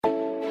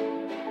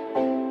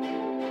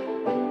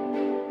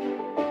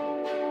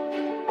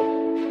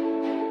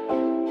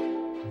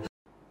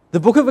The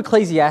book of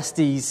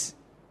Ecclesiastes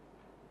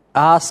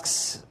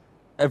asks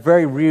a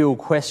very real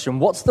question.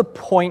 What's the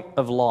point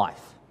of life?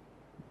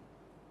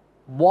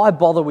 Why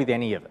bother with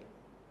any of it?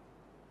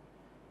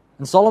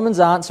 And Solomon's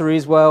answer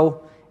is,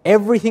 well,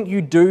 everything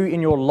you do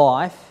in your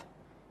life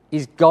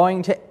is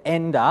going to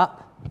end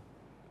up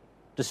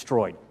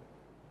destroyed.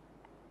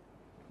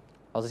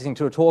 I was listening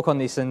to a talk on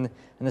this, and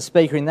the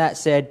speaker in that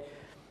said,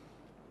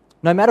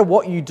 no matter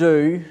what you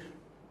do,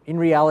 in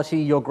reality,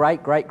 your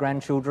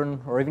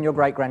great-great-grandchildren or even your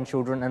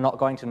great-grandchildren are not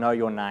going to know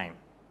your name.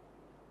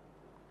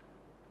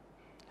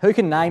 Who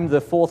can name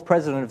the fourth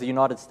president of the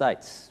United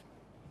States?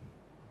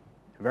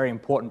 A very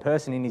important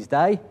person in his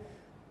day.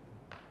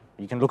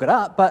 You can look it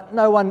up, but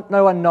no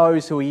one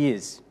knows who he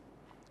is.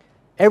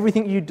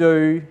 Everything you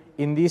do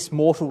in this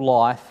mortal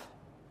life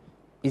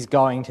is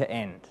going to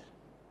end.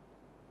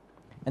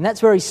 And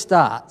that's where he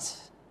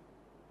starts.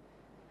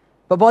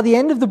 But by the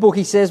end of the book,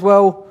 he says,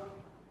 well,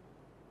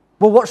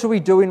 what should we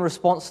do in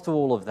response to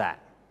all of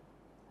that?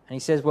 And he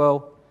says,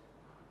 well,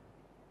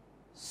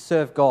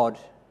 serve God,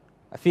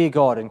 fear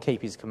God and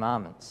keep his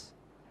commandments.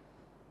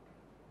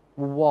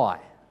 Well, why?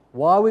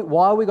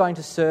 Why are we going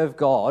to serve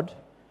God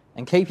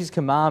and keep his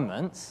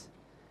commandments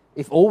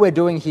if all we're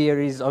doing here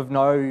is of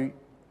no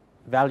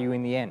value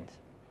in the end?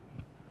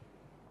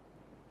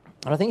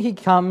 And I think he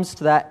comes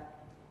to that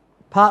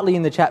partly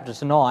in the chapter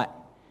tonight,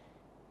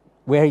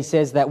 where he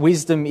says that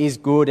wisdom is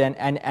good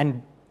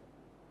and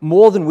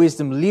more than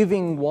wisdom,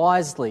 living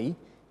wisely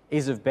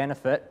is of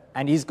benefit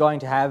and is going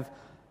to have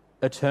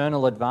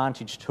eternal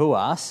advantage to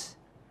us.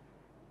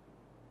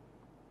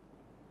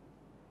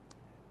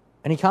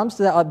 And he comes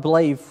to that, I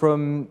believe,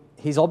 from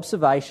his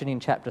observation in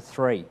chapter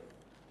 3.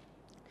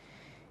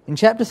 In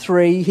chapter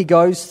 3, he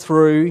goes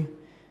through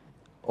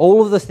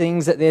all of the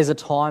things that there's a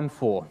time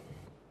for.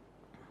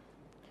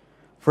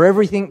 For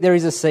everything there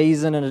is a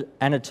season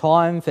and a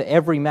time for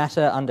every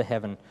matter under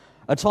heaven.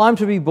 A time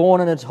to be born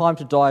and a time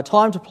to die. A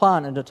time to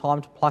plant and a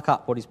time to pluck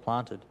up what is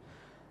planted.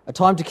 A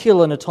time to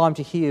kill and a time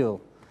to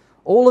heal.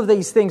 All of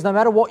these things, no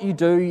matter what you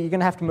do, you're going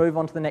to have to move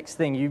on to the next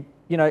thing.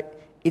 You know,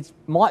 it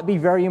might be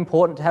very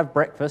important to have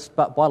breakfast,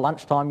 but by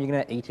lunchtime you're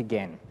going to eat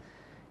again.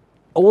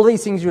 All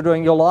these things you're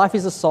doing, your life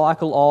is a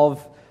cycle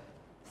of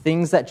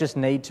things that just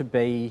need to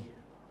be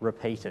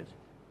repeated.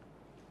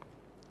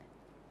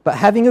 But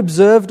having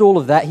observed all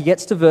of that, he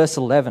gets to verse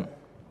 11.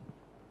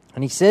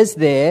 And he says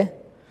there,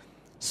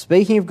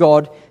 speaking of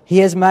God, he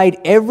has made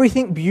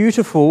everything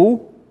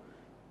beautiful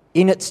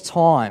in its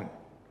time.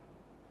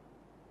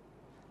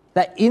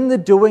 That in the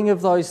doing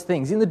of those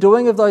things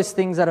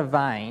that are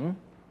vain,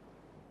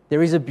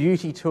 there is a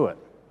beauty to it.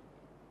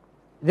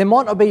 There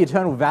might not be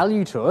eternal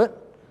value to it,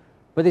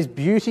 but there's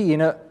beauty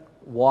in it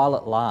while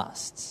it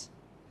lasts.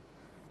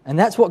 And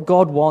that's what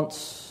God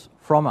wants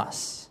from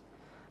us.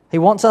 He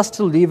wants us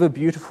to live a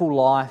beautiful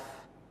life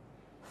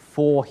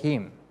for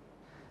him.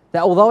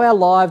 That although our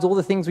lives, all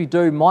the things we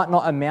do might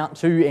not amount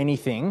to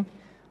anything,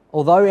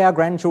 although our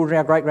grandchildren,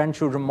 our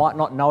great-grandchildren might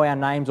not know our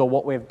names or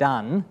what we've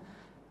done,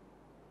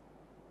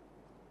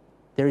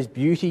 there is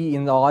beauty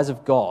in the eyes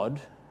of God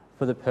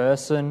for the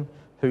person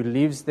who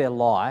lives their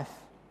life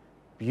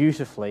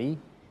beautifully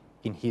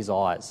in his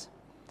eyes.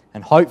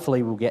 And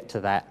hopefully we'll get to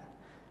that,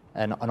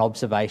 an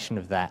observation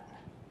of that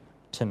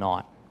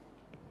tonight.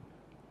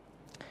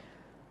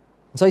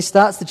 And so he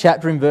starts the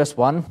chapter in verse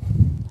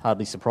 1,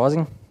 hardly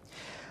surprising.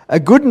 A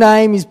good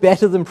name is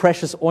better than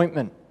precious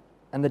ointment,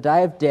 and the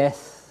day of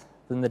death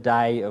than the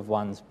day of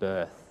one's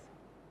birth.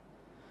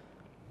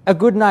 A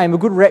good name, a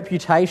good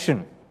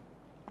reputation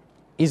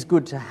is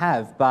good to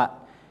have, but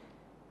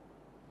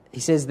he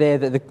says there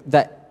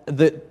that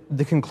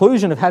the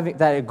conclusion of having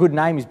that a good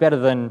name is better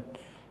than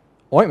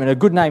ointment, a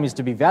good name is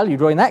to be valued.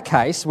 Well, in that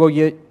case, well,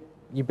 you're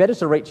better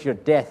to reach your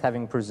death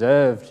having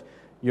preserved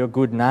your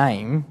good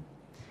name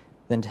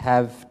than to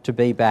have to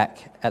be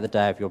back at the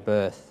day of your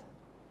birth,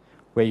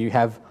 where you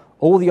have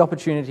all the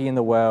opportunity in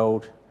the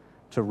world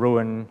to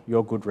ruin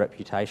your good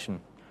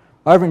reputation.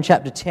 Over in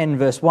chapter 10,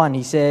 verse 1,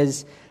 he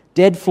says,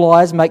 dead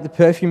flies make the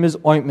perfumer's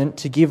ointment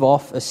to give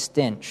off a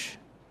stench.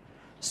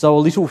 So a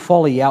little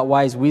folly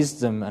outweighs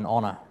wisdom and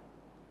honour.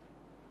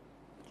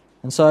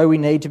 And so we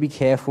need to be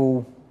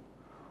careful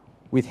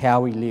with how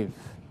we live,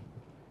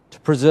 to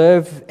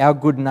preserve our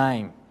good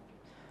name,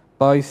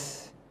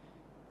 both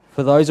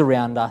for those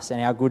around us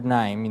and our good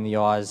name in the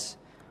eyes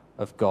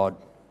of God.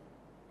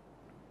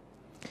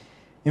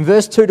 In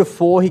verse 2 to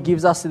 4, he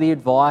gives us the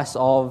advice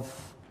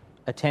of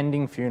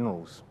attending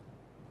funerals.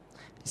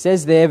 He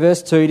says there,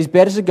 verse 2, it is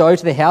better to go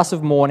to the house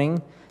of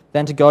mourning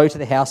than to go to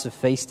the house of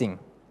feasting.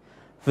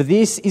 For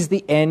this is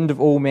the end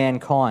of all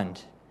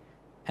mankind,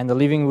 and the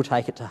living will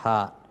take it to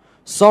heart.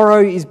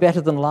 Sorrow is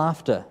better than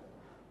laughter,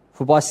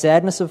 for by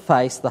sadness of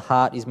face the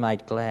heart is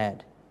made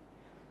glad.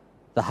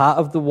 The heart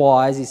of the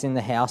wise is in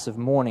the house of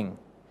mourning,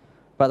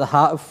 but the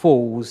heart of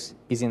fools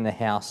is in the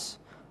house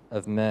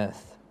of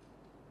mirth.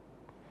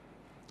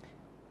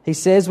 He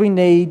says we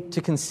need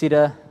to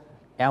consider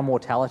our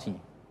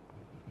mortality.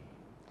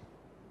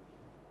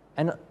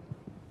 And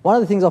one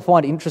of the things I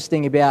find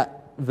interesting about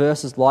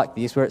verses like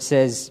this, where it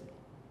says,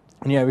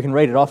 And, we can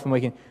read it off and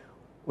we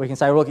can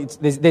say, look,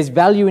 there's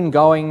value in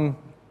going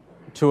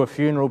to a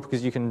funeral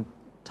because you can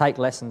take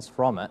lessons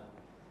from it.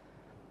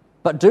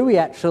 But do we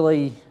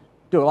actually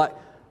do it? Like,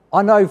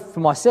 I know for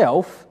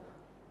myself,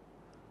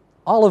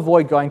 I'll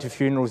avoid going to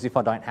funerals if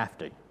I don't have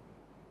to.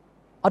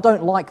 I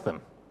don't like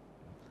them.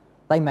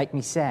 They make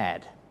me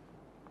sad.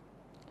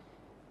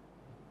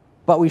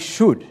 But we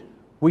should.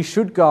 We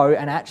should go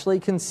and actually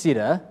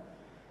consider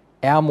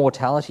our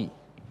mortality.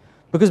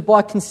 Because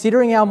by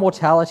considering our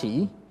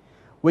mortality,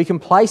 we can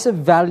place a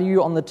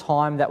value on the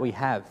time that we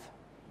have.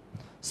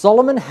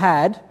 Solomon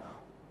had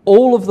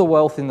all of the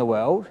wealth in the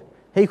world.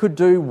 He could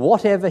do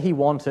whatever he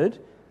wanted,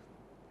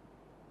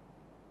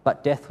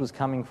 but death was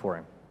coming for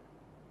him.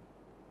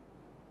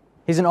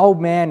 He's an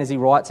old man as he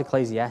writes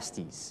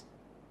Ecclesiastes,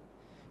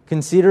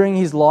 considering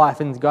his life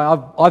and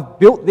going, I've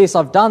built this,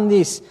 I've done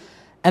this,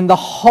 and the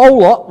whole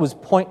lot was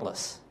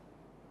pointless.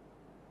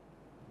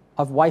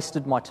 I've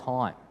wasted my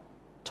time.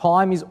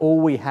 Time is all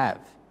we have.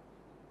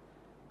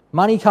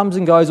 Money comes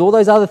and goes, all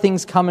those other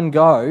things come and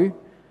go,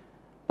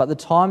 but the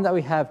time that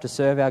we have to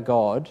serve our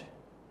God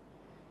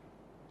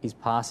is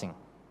passing.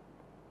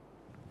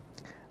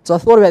 So I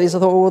thought about this. I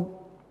thought,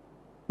 well,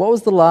 what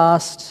was the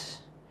last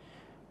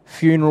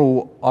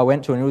funeral I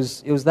went to? And it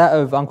was that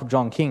of Uncle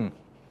John King.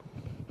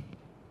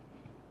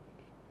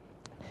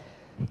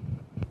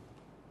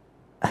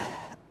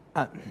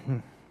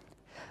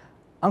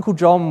 Uncle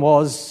John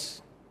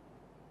was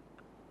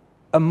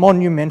a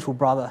monumental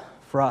brother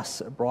for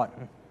us at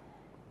Brighton.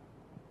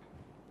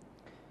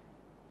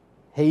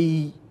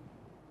 He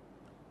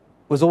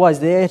was always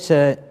there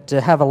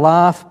to have a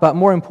laugh, but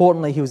more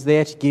importantly, he was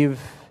there to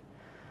give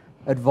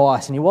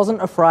advice. And he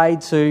wasn't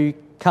afraid to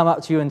come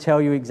up to you and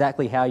tell you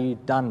exactly how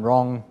you'd done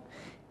wrong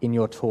in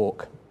your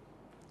talk.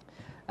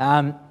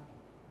 And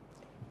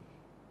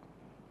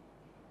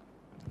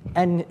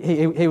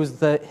he was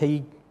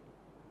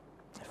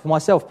for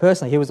myself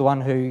personally, he was the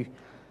one who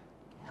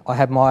I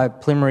had my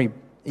preliminary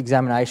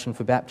examination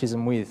for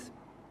baptism with.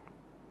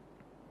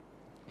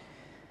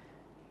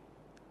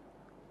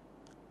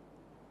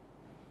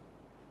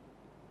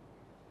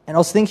 And I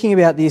was thinking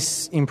about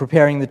this in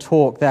preparing the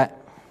talk, that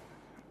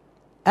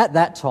at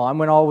that time,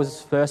 when I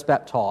was first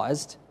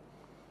baptised,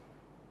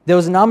 there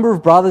was a number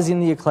of brothers in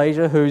the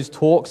ecclesia whose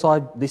talks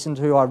I listened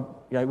to.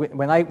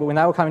 When they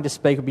were coming to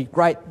speak, it would be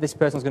great, this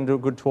person's going to do a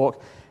good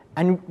talk.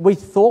 And we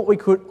thought we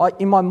could,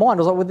 in my mind,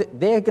 I was like, well,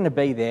 they're going to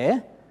be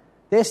there.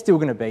 They're still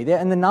going to be there.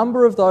 And the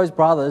number of those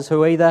brothers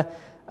who either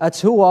are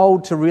too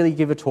old to really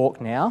give a talk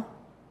now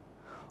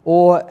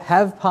or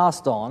have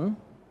passed on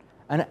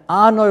and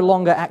are no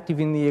longer active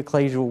in the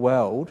ecclesial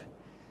world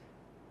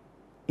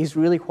is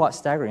really quite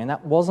staggering. And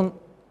that wasn't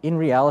in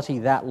reality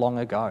that long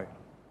ago.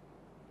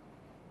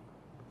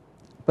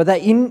 But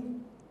that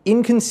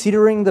in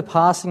considering the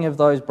passing of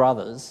those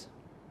brothers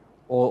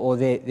or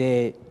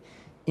their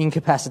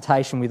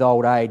incapacitation with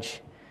old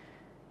age,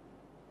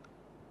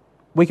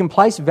 we can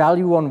place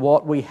value on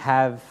what we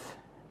have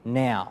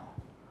now,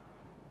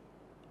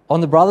 on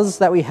the brothers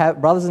that we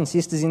have, brothers and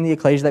sisters in the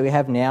ecclesia that we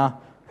have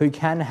now, who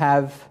can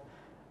have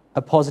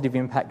a positive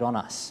impact on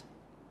us.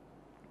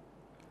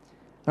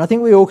 And I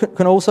think we all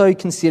can also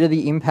consider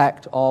the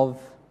impact of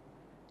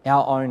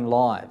our own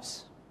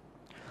lives.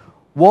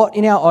 What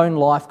in our own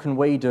life can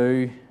we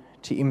do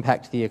to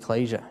impact the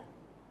ecclesia?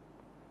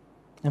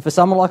 And for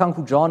someone like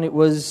Uncle John, it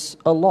was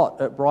a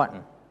lot at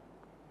Brighton.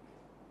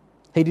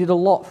 He did a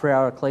lot for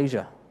our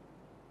ecclesia.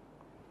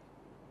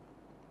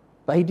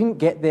 But he didn't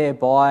get there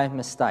by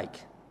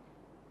mistake.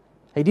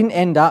 He didn't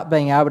end up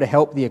being able to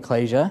help the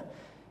ecclesia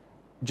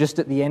just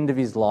at the end of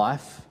his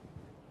life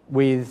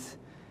with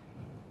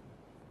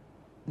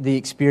the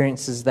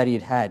experiences that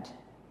he'd had.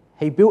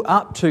 He built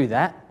up to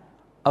that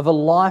of a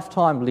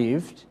lifetime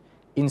lived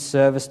in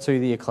service to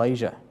the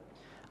ecclesia.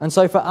 And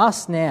so for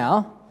us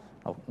now,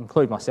 I'll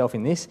include myself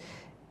in this,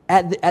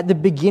 at the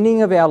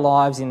beginning of our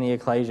lives in the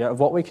ecclesia, of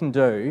what we can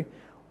do,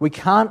 we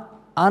can't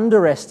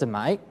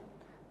underestimate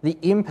the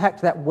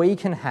impact that we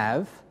can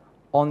have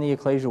on the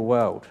ecclesial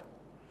world,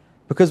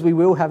 because we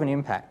will have an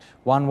impact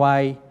one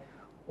way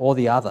or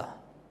the other.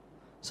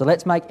 So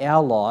let's make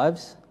our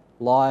lives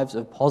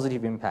of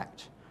positive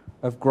impact,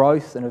 of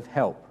growth and of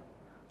help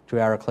to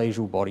our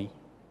ecclesial body.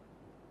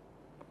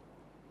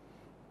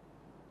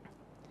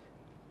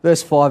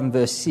 Verse 5 and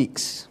verse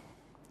 6.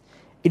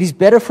 It is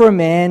better for a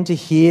man to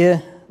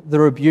hear the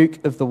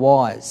rebuke of the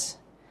wise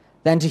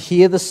than to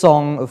hear the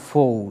song of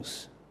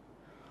fools.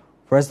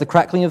 For as the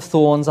crackling of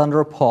thorns under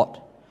a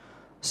pot,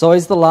 so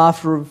is the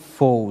laughter of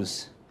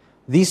fools.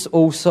 This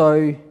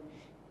also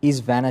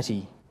is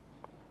vanity.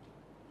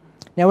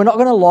 Now, we're not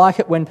going to like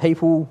it when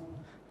people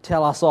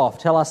tell us off,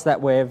 tell us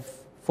that we've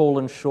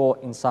fallen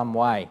short in some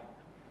way.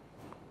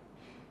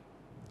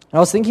 And I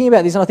was thinking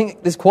about this, and I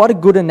think there's quite a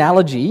good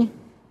analogy.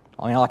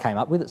 I mean, I came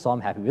up with it, so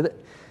I'm happy with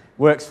it.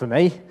 Works for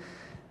me.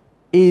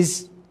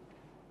 Is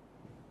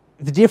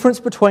the difference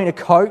between a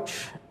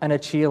coach and a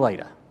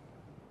cheerleader.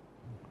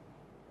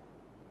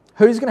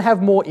 Who's going to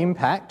have more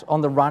impact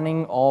on the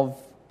running of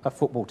a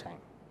football team?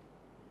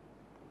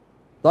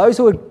 Those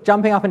who are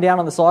jumping up and down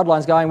on the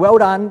sidelines going, well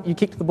done, you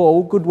kicked the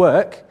ball, good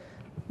work,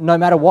 no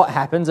matter what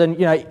happens. And,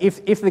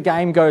 if the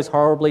game goes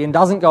horribly and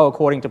doesn't go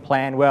according to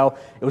plan, well,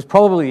 it was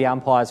probably the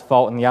umpire's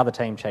fault and the other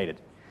team cheated.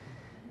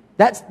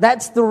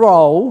 That's the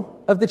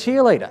role of the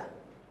cheerleader.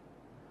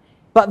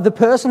 But the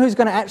person who's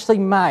going to actually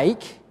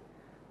make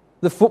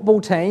the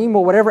football team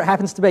or whatever it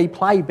happens to be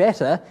play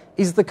better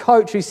is the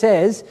coach who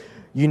says,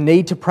 you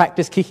need to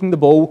practice kicking the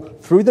ball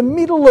through the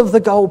middle of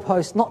the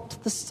goalpost, not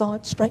to the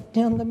side, straight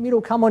down the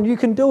middle. Come on, you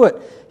can do it.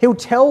 He'll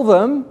tell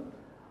them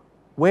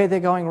where they're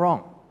going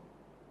wrong.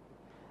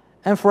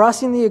 And for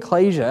us in the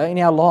ecclesia, in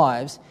our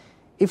lives,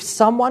 if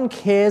someone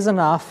cares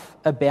enough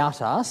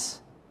about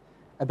us,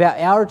 about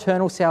our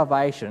eternal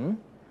salvation,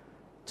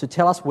 to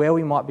tell us where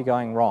we might be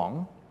going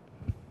wrong,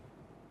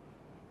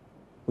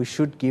 we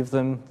should give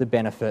them the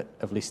benefit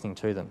of listening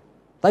to them.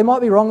 They might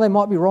be wrong, they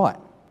might be right.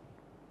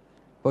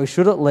 But we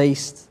should at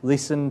least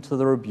listen to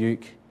the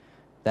rebuke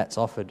that's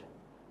offered.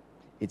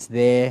 It's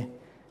there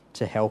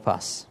to help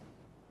us.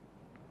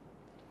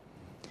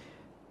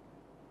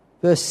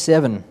 Verse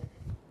 7.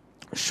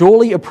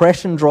 Surely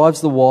oppression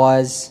drives the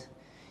wise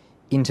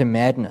into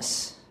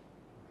madness,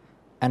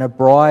 and a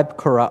bribe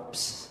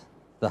corrupts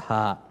the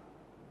heart.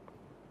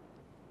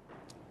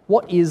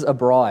 What is a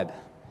bribe?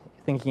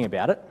 Thinking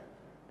about it.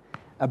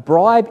 A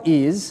bribe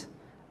is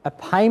a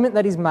payment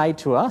that is made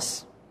to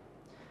us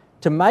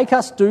to make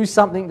us do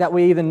something that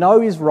we either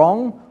know is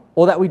wrong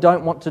or that we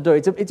don't want to do.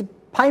 It's a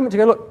payment to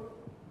go, look,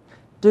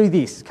 do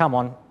this, come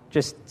on,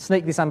 just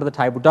sneak this under the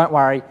table, don't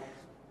worry,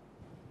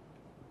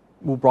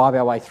 we'll bribe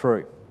our way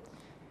through.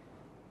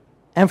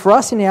 And for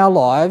us in our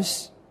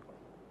lives,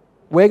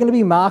 we're going to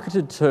be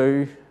marketed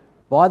to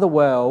by the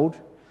world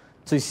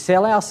to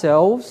sell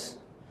ourselves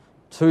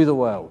to the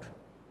world,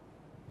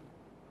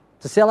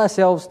 to sell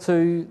ourselves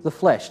to the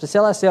flesh, to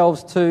sell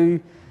ourselves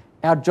to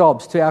our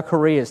jobs, to our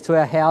careers, to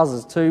our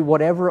houses, to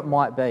whatever it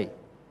might be.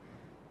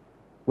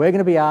 We're going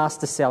to be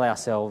asked to sell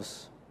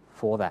ourselves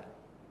for that.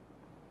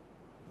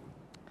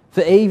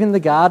 For Eve in the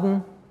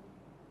garden,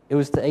 it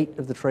was to eat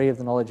of the tree of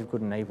the knowledge of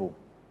good and evil,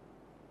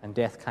 and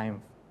death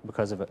came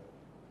because of it.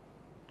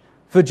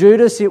 For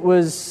Judas, it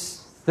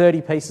was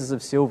 30 pieces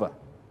of silver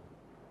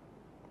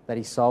that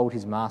he sold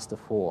his master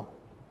for.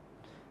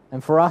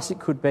 And for us, it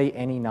could be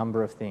any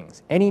number of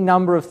things. Any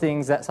number of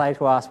things that say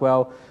to us,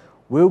 well,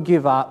 we'll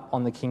give up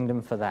on the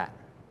kingdom for that.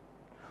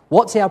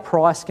 What's our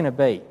price going to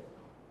be?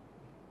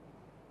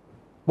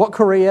 What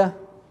career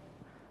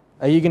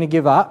are you going to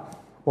give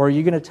up or are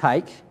you going to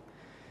take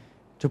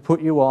to put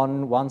you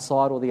on one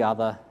side or the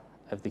other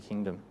of the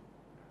kingdom?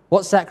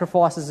 What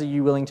sacrifices are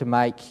you willing to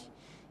make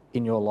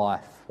in your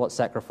life? What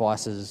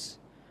sacrifices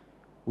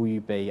will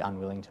you be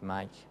unwilling to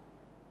make?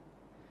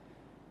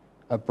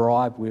 A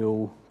bribe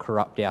will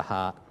corrupt our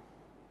heart.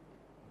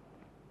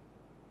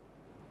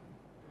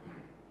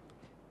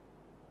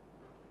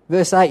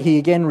 Verse 8, he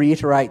again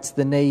reiterates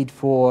the need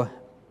for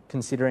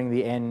considering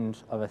the end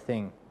of a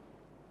thing.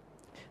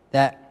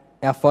 That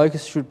our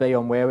focus should be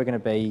on where we're going to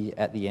be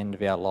at the end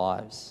of our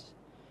lives.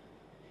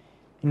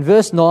 In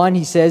verse 9,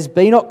 he says,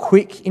 be not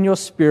quick in your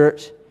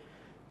spirit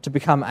to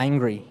become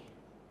angry,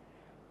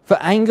 for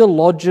anger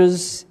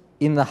lodges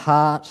in the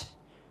heart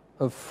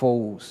of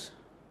fools.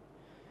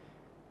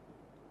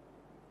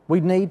 We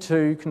need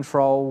to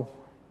control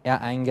our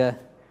anger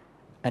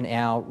and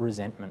our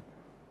resentment.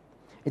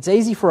 It's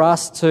easy for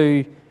us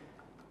to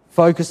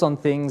focus on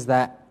things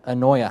that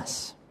annoy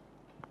us.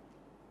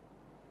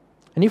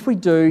 And if we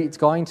do,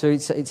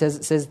 it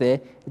says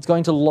there, it's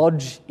going to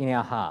lodge in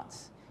our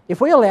hearts. If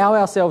we allow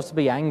ourselves to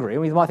be angry,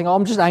 we might think,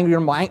 I'm just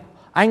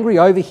angry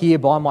over here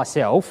by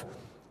myself,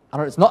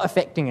 and it's not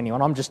affecting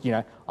anyone. I'm just,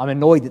 I'm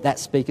annoyed that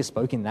speaker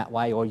spoke in that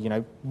way, or,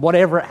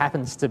 whatever it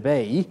happens to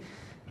be.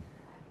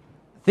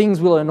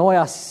 Things will annoy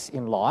us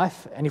in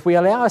life, and if we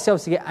allow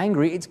ourselves to get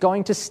angry, it's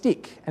going to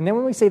stick. And then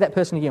when we see that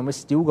person again, we're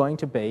still going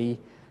to be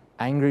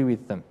angry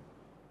with them.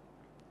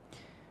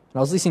 And I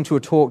was listening to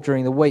a talk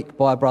during the week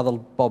by Brother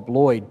Bob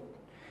Lloyd.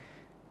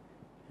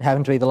 It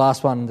happened to be the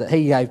last one that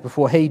he gave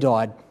before he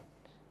died.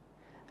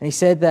 And he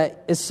said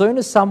that as soon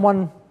as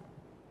someone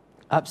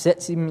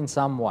upsets him in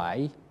some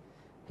way,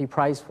 he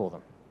prays for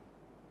them.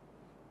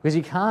 Because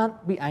you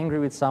can't be angry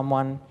with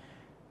someone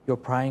you're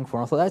praying for.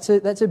 And I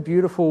thought that's a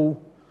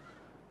beautiful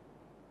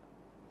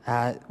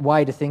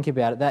way to think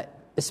about it, that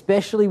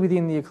especially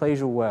within the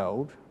ecclesial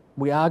world,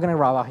 we are going to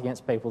rub up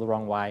against people the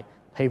wrong way.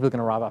 People are going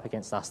to rub up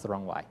against us the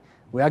wrong way.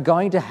 We are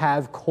going to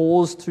have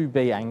cause to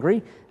be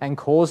angry and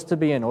cause to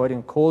be annoyed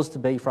and cause to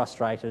be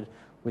frustrated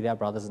with our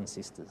brothers and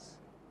sisters.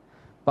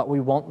 But we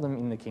want them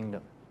in the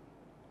kingdom.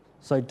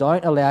 So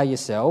don't allow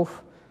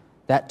yourself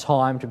that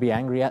time to be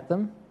angry at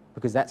them,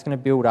 because that's going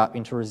to build up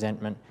into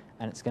resentment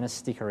and it's going to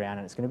stick around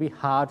and it's going to be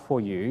hard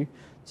for you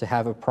to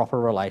have a proper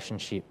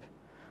relationship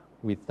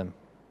with them.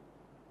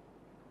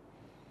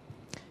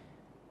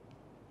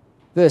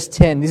 Verse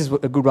 10, this is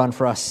a good one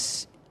for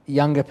us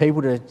younger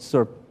people to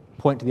sort of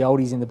point to the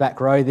oldies in the back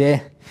row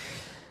there.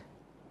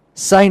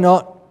 Say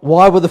not,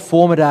 why were the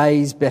former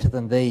days better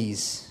than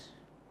these?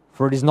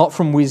 For it is not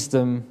from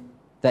wisdom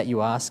that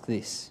you ask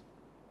this.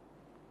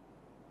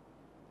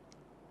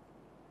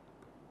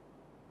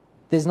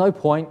 there's no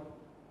point,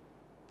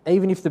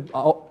 even if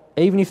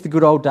the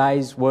good old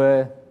days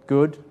were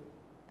good,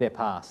 they're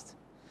past.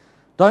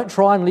 Don't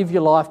try and live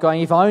your life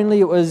going, if only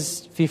it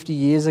was 50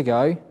 years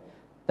ago,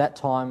 that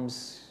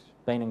time's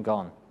been and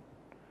gone.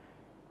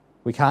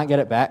 We can't get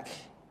it back.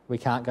 We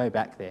can't go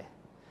back there.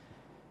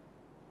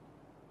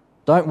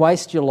 Don't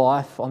waste your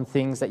life on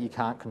things that you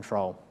can't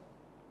control.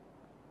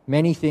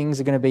 Many things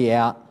are going to be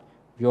out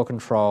of your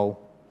control.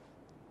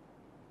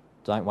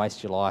 Don't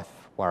waste your life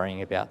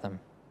worrying about them.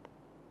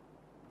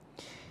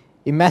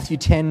 In Matthew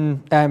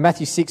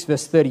 6,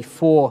 verse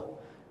 34,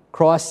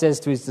 Christ says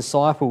to his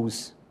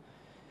disciples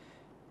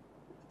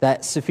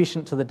that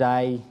sufficient to the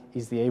day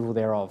is the evil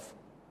thereof.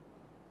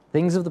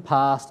 Things of the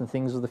past and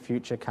things of the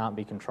future can't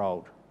be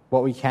controlled.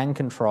 What we can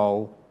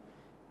control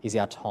is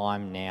our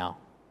time now.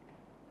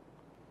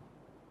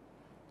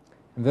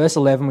 In verse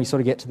 11, we sort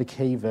of get to the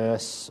key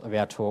verse of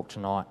our talk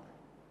tonight.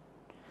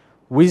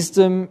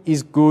 Wisdom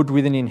is good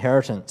with an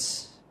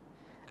inheritance,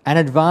 an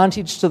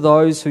advantage to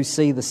those who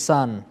see the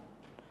sun.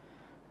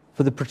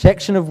 For the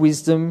protection of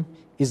wisdom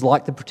is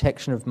like the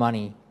protection of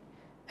money,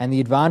 and the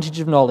advantage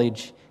of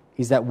knowledge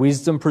is that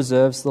wisdom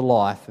preserves the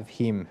life of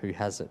him who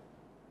has it.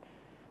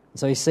 And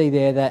so you see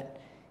there that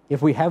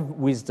if we have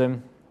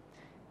wisdom,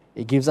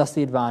 it gives us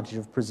the advantage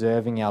of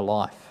preserving our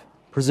life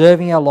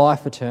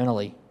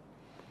eternally.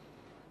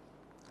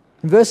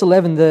 In verse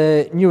 11,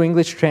 the New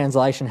English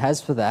translation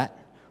has for that,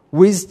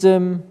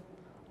 wisdom,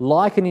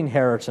 like an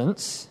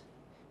inheritance,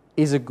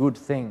 is a good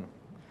thing.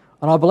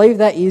 And I believe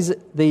that is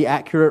the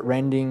accurate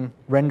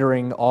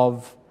rendering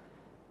of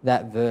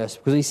that verse.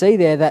 Because we see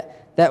there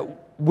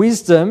that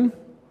wisdom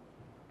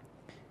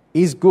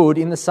is good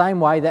in the same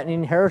way that an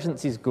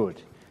inheritance is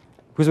good.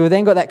 Because we've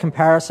then got that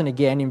comparison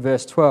again in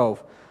verse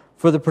 12.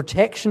 For the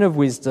protection of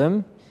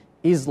wisdom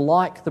is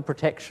like the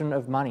protection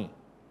of money.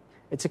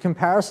 It's a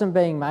comparison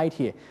being made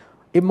here.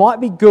 It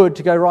might be good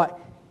to go, right,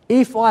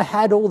 if I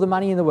had all the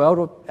money in the world,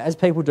 or as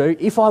people do,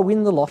 if I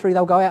win the lottery,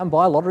 they'll go out and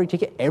buy a lottery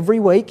ticket every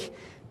week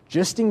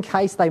just in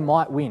case they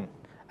might win.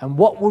 And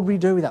what would we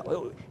do with that?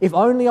 If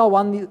only I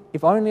won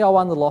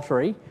the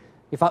lottery,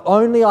 if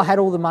only I had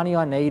all the money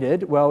I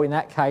needed, well, in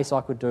that case,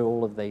 I could do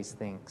all of these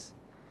things.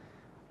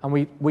 And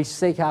we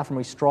seek after and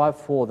we strive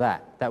for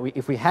that.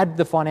 If we had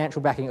the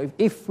financial backing,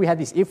 if we had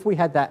this, if we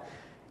had that,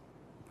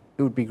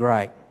 it would be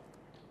great.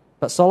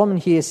 But Solomon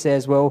here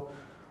says, well,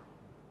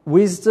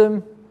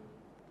 wisdom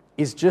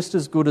is just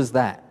as good as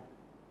that.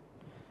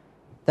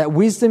 That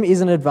wisdom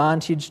is an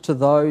advantage to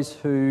those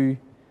who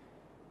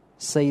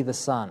see the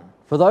sun.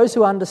 For those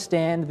who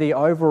understand the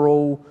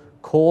overall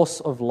course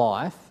of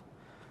life,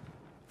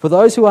 for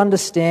those who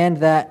understand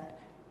that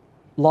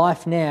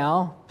life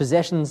now,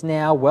 possessions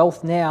now,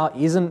 wealth now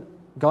isn't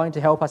going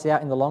to help us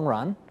out in the long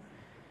run,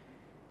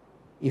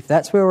 if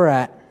that's where we're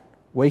at,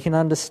 we can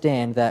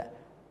understand that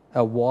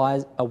a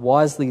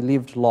wisely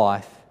lived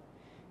life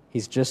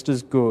is just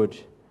as good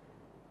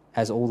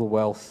as all the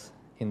wealth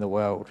in the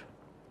world.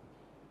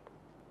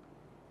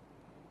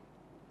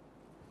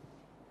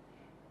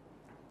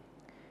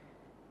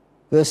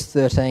 Verse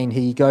 13,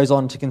 he goes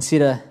on to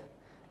consider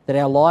that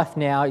our life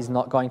now is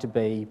not going to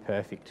be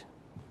perfect.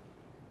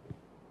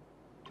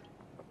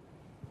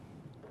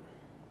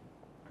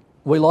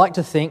 We like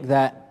to think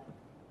that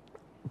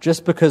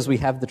just because we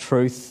have the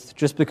truth,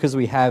 just because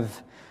we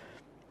have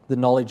the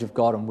knowledge of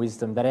God and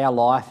wisdom, that our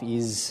life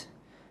is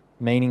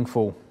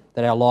meaningful,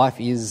 that our life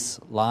is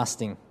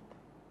lasting.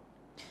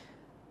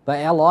 But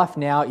our life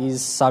now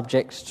is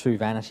subject to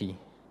vanity.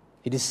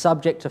 It is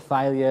subject to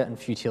failure and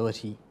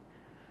futility.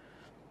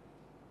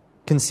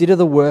 Consider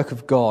the work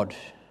of God.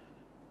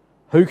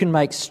 Who can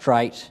make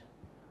straight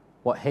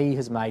what he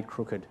has made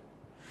crooked?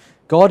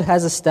 God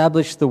has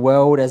established the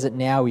world as it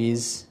now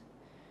is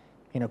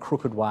in a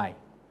crooked way.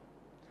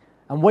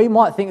 And we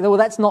might think, well,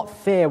 that's not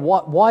fair.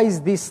 Why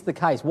is this the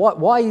case?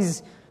 Why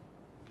is,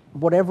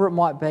 whatever it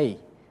might be,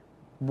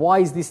 why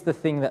is this the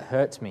thing that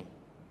hurts me?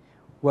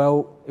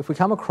 Well, if we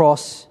come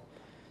across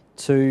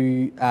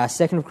to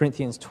 2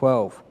 Corinthians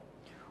 12,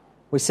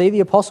 we see the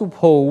Apostle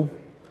Paul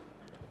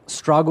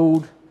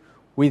struggled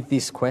with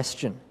this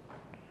question.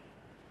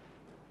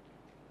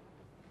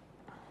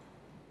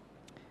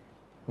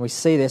 We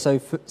see there, so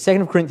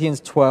 2 Corinthians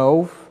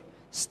 12,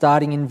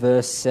 starting in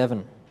verse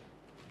 7.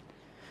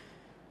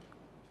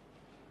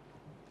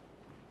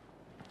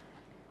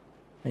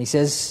 And he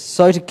says,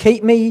 so to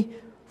keep me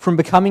from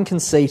becoming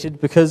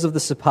conceited because of the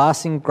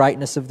surpassing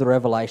greatness of the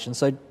revelation.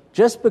 So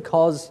just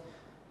because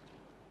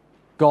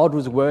God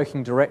was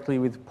working directly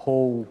with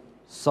Paul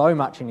so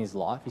much in his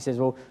life, he says,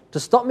 well, to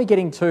stop me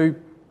getting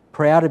too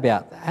proud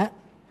about that,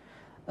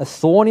 a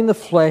thorn in the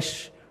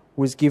flesh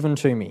was given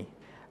to me,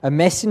 a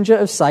messenger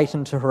of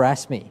Satan to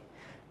harass me,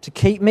 to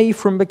keep me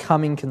from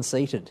becoming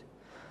conceited.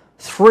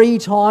 3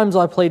 times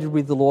I pleaded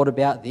with the Lord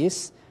about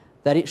this,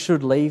 that it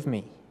should leave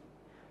me.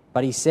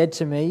 But he said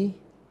to me,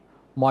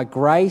 my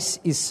grace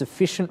is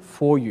sufficient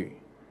for you.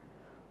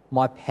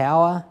 My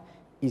power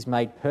is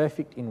made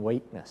perfect in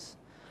weakness.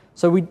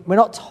 So we're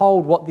not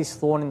told what this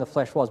thorn in the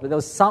flesh was, but there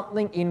was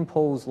something in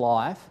Paul's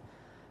life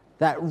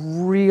that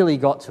really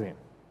got to him,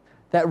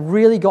 that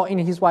really got in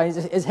his way.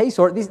 As he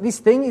saw it, this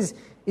thing is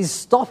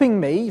stopping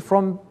me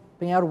from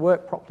being able to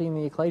work properly in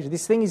the ecclesia.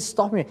 This thing is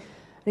stopping me.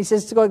 And he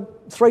says to God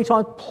 3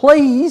 times,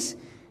 please,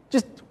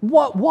 just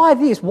why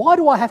this? Why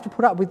do I have to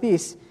put up with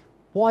this?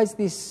 Why is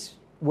this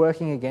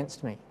working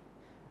against me?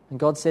 And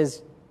God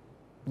says,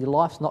 your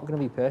life's not going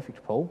to be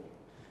perfect, Paul.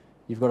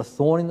 You've got a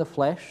thorn in the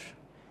flesh,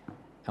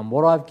 and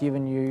what I've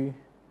given you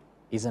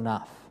is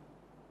enough.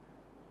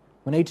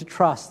 We need to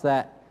trust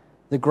that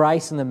the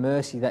grace and the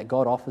mercy that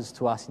God offers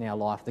to us in our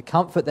life, the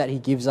comfort that he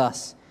gives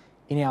us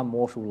in our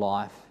mortal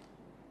life,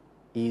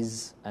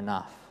 is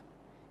enough.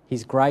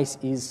 His grace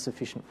is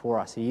sufficient for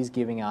us. He is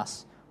giving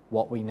us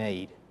what we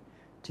need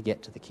to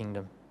get to the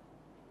kingdom.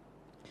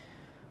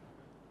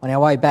 On our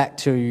way back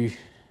to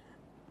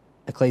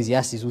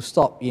Ecclesiastes, we'll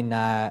stop in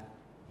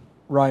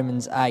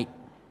Romans 8.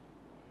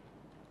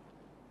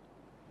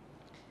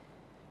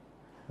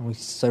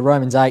 So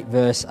Romans 8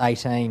 verse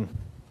 18,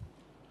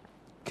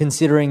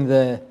 considering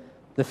the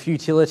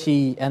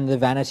futility and the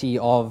vanity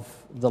of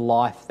the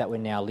life that we're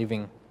now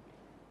living.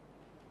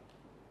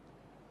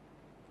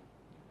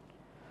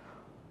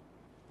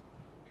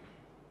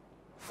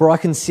 For I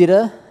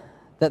consider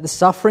that the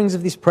sufferings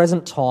of this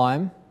present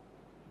time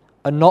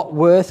are not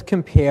worth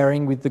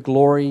comparing with the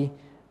glory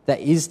that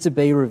is to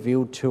be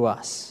revealed to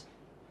us.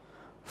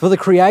 For the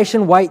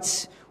creation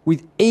waits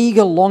with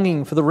eager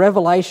longing for the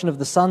revelation of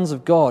the sons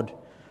of God.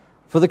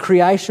 For the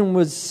creation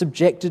was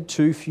subjected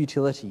to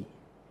futility,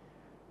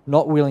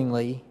 not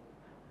willingly,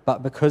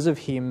 but because of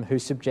him who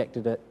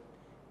subjected it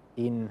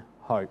in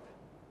hope.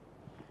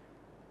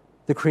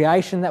 The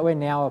creation that we're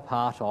now a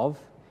part of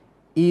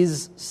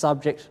is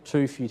subject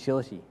to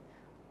futility.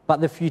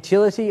 But the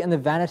futility and the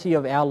vanity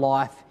of our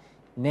life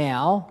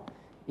now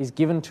is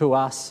given to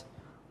us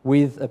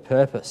with a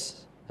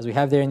purpose, as we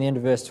have there in the end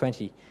of verse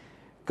 20.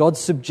 God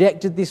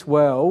subjected this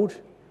world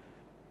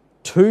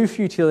to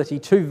futility,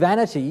 to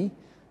vanity,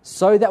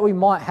 so that we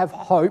might have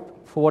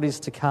hope for what is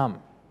to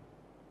come.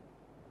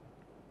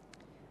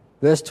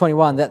 Verse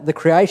 21, that the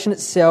creation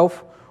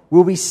itself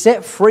will be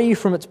set free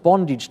from its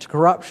bondage to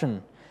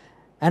corruption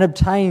and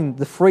obtain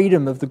the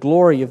freedom of the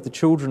glory of the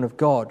children of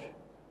God.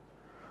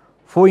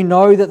 For we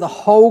know that the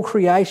whole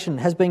creation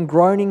has been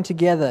groaning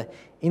together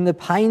in the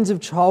pains of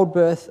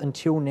childbirth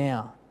until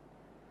now.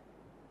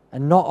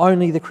 And not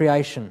only the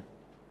creation,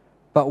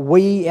 but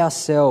we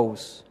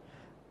ourselves,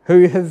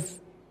 who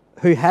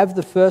have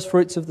the first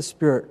fruits of the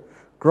Spirit,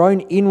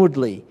 groan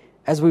inwardly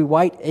as we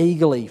wait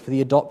eagerly for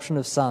the adoption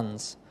of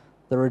sons,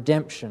 the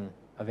redemption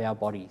of our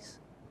bodies.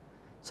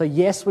 So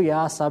yes, we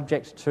are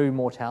subject to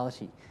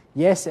mortality.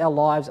 Yes, our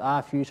lives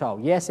are futile.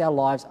 Yes, our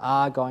lives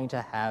are going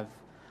to have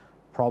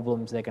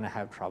problems. They're going to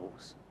have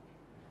troubles.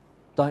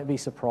 Don't be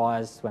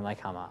surprised when they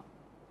come up.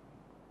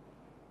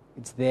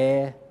 It's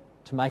there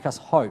to make us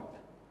hope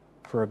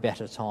for a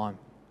better time.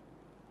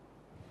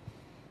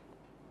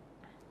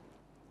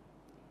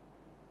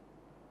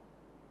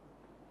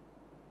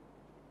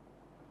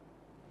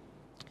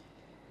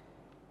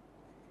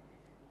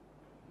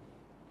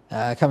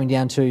 Coming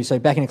down to, so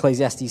back in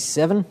Ecclesiastes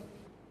 7.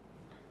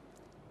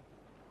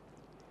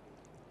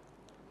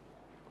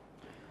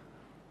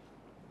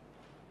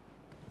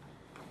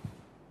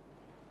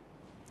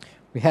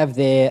 We have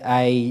there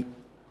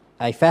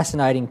a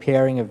fascinating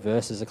pairing of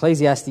verses.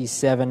 Ecclesiastes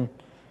 7,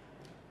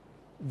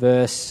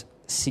 verse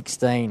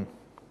 16.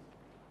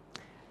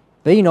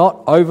 Be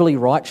not overly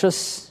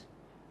righteous,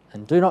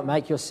 and do not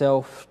make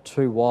yourself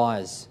too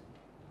wise.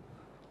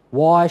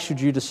 Why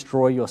should you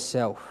destroy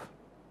yourself?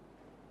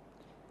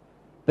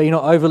 Be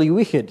not overly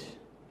wicked,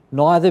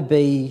 neither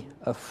be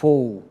a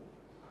fool.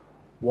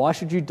 Why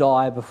should you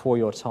die before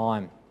your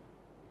time?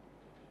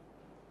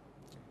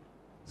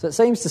 So it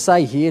seems to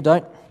say here,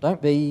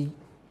 don't be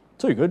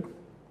too good.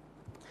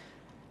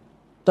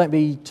 Don't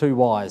be too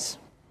wise.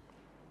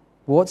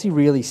 Well, what's he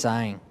really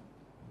saying?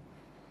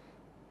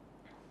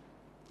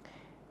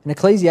 In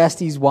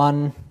Ecclesiastes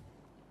 1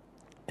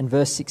 and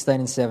verse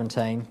 16 and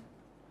 17,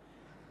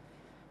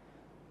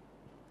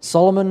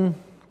 Solomon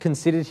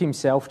considered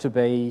himself to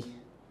be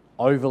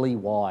overly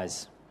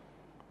wise.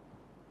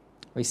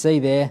 We see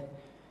there,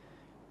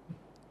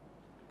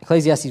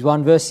 Ecclesiastes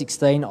 1 verse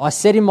 16, I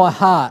said in my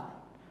heart,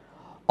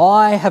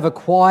 I have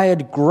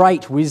acquired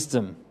great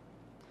wisdom,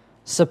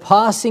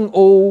 surpassing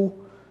all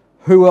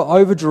who were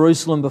over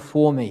Jerusalem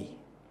before me.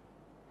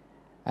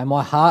 And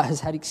my heart has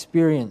had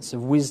experience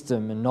of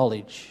wisdom and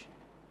knowledge.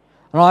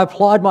 And I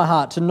applied my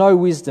heart to know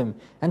wisdom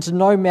and to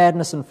know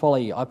madness and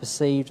folly. I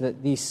perceived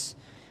that this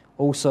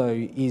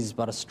also is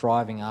but a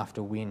striving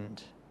after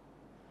wind.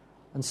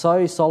 And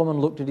so Solomon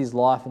looked at his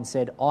life and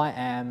said, I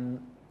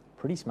am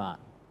pretty smart.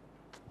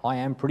 I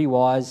am pretty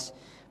wise.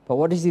 But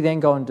what does he then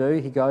go and do?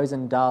 He goes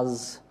and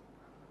does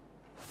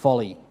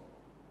folly.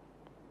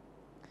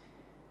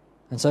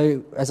 And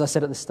so, as I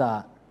said at the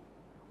start,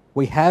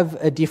 we have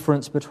a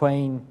difference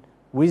between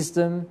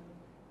wisdom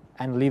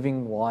and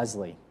living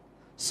wisely.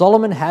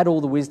 Solomon had all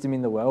the wisdom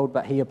in the world,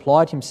 but he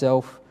applied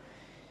himself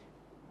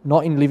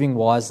not in living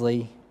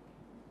wisely,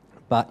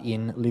 but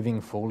in living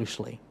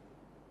foolishly.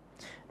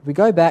 If we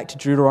go back to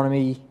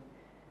Deuteronomy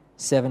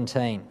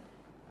 17.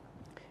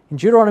 In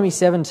Deuteronomy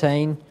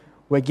 17,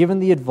 we're given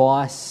the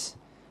advice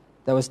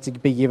that was to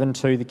be given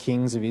to the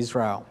kings of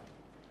Israel.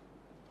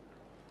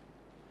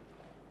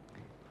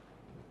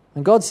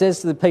 And God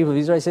says to the people of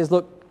Israel, He says,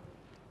 look,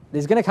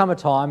 there's going to come a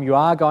time you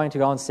are going to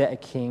go and set a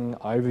king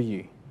over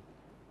you.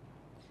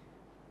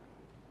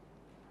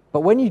 But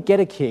when you get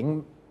a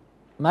king,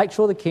 make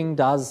sure the king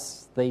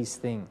does these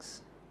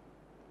things,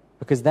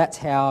 because that's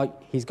how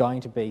he's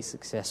going to be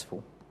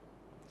successful.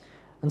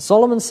 And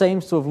Solomon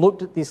seems to have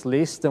looked at this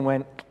list and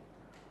went,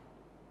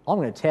 I'm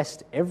going to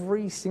test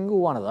every single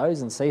one of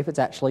those and see if it's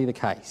actually the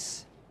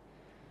case.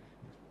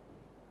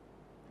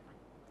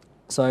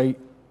 So,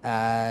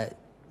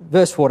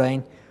 verse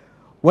 14,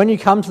 when you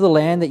come to the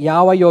land that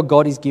Yahweh your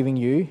God is giving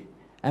you,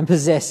 and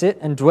possess it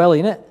and dwell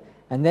in it,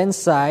 and then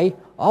say,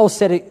 I'll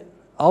set a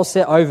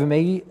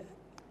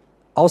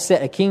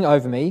king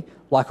over me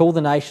like all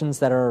the nations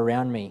that are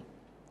around me.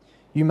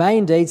 You may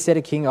indeed set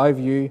a king over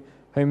you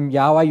whom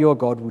Yahweh your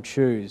God will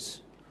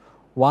choose,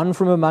 one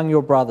from among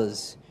your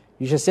brothers.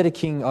 You shall set a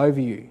king over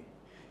you.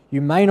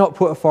 You may not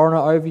put a foreigner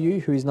over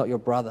you who is not your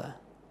brother.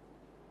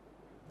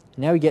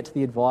 Now we get to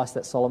the advice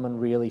that Solomon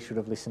really should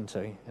have listened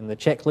to, and the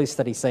checklist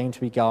that he seemed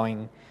to be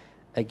going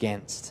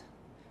against.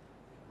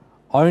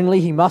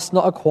 Only he must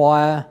not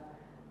acquire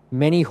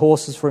many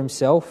horses for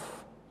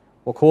himself,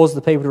 or cause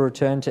the people to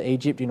return to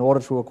Egypt in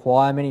order to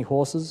acquire many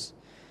horses,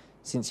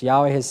 since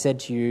Yahweh has said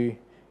to you,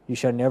 you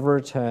shall never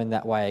return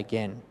that way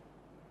again.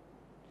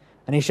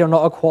 And he shall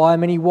not acquire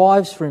many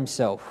wives for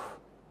himself,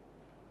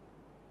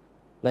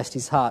 lest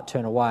his heart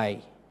turn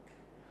away,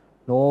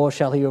 nor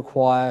shall he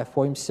acquire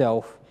for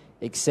himself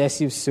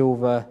excessive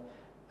silver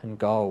and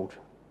gold.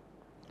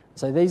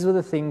 So these were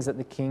the things that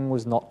the king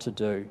was not to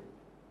do.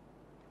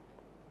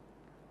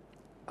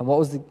 And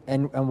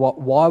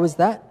why was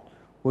that?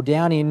 Well,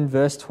 down in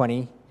verse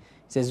 20, it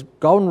says,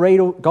 go and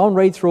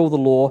read through all the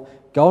law,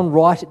 go and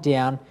write it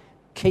down,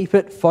 keep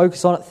it,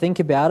 focus on it, think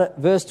about it.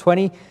 Verse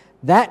 20,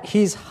 that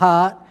his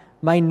heart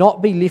may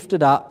not be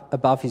lifted up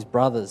above his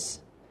brothers,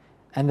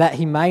 and that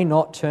he may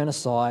not turn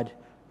aside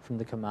from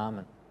the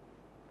commandment.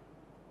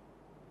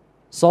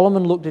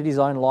 Solomon looked at his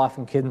own life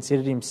and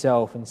considered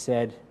himself and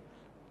said,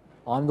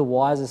 I'm the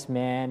wisest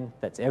man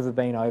that's ever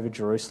been over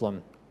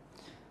Jerusalem,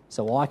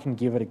 so I can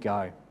give it a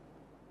go.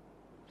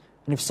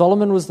 And if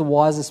Solomon was the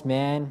wisest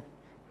man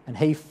and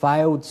he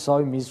failed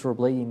so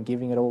miserably in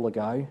giving it all a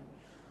go,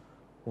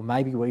 well,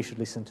 maybe we should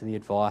listen to the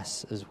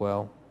advice as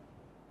well.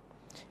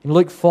 In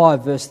Luke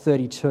 5, verse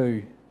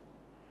 32,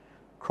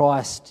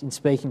 Christ, in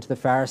speaking to the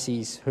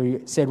Pharisees,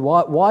 who said,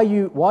 why are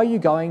you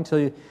going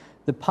to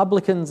the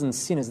publicans and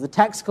sinners, the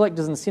tax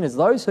collectors and sinners,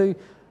 those who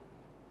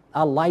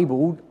are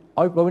labelled,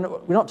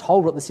 we're not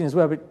told what the sinners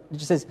were, but it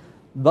just says,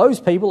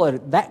 those people,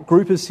 that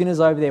group of sinners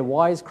over there,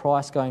 why is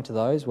Christ going to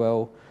those?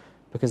 Well,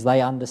 because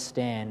they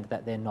understand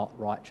that they're not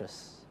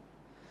righteous.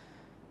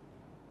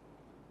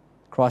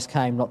 Christ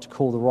came not to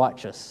call the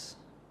righteous,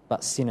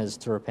 but sinners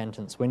to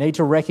repentance. We need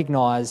to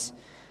recognise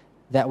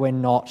that we're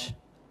not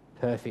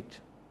perfect,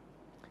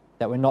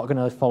 that we're not going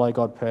to follow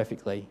God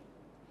perfectly.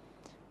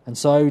 And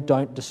so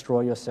don't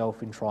destroy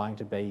yourself in trying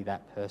to be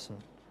that person.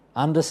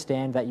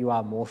 Understand that you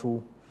are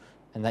mortal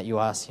and that you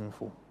are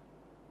sinful.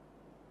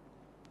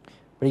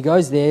 But he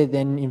goes there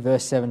then in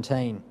verse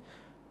 17.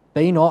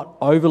 Be not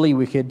overly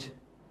wicked,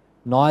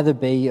 neither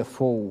be a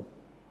fool.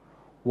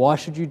 Why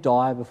should you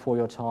die before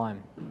your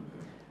time?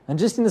 And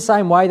just in the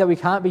same way that we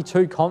can't be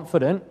too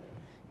confident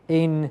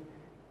in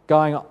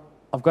going,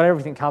 I've got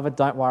everything covered,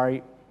 don't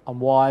worry, I'm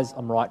wise,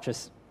 I'm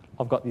righteous,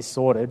 I've got this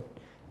sorted.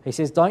 He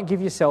says, don't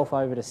give yourself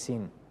over to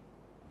sin.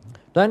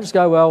 Don't just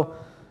go, well,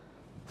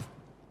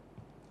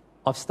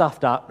 I've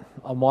stuffed up,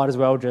 I might as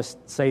well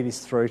just see this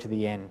through to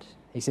the end.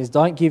 He says,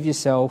 don't give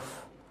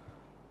yourself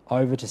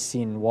over to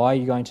sin. Why are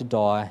you going to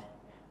die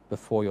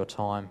before your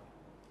time?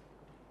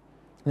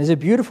 And there's a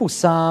beautiful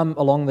psalm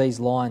along these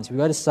lines. We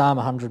go to Psalm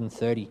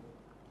 130.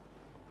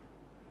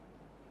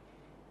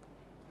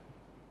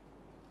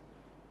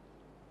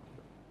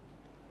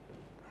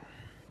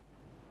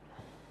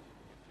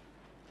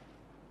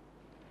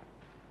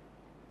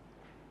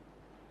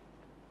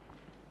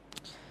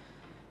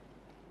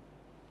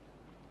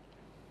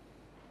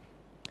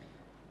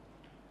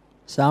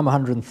 Psalm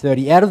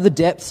 130. Out of the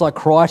depths I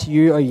cry to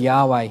you, O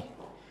Yahweh.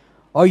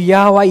 O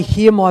Yahweh,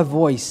 hear my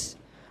voice.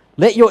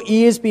 Let your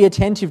ears be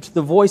attentive to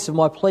the voice of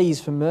my pleas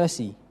for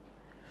mercy.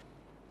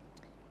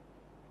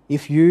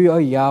 If you, O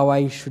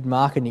Yahweh, should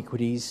mark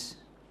iniquities,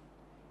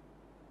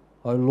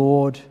 O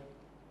Lord,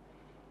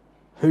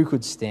 who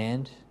could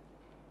stand?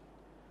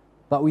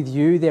 But with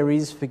you there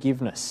is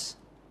forgiveness,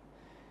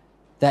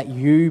 that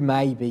you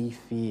may be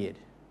feared.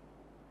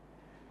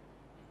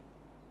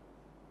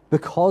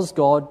 Because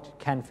God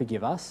can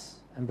forgive us,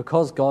 and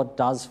because God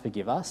does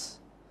forgive us,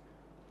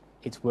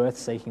 it's worth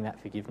seeking that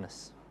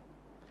forgiveness.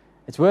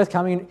 It's worth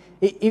coming.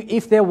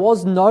 If there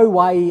was no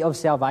way of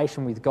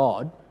salvation with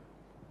God,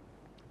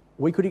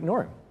 we could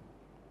ignore him.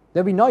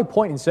 There'd be no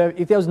point in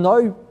serving. If there was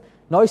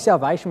no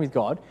salvation with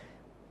God,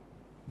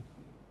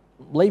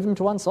 leave him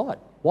to one side.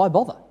 Why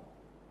bother?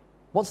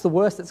 What's the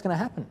worst that's going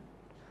to happen?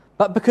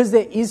 But because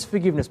there is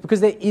forgiveness,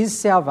 because there is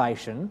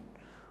salvation,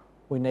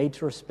 we need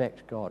to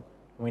respect God.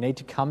 We need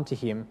to come to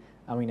him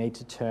and we need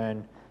to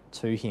turn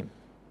to him.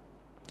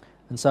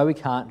 And so we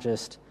can't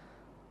just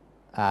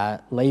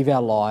leave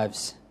our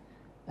lives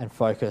and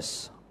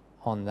focus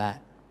on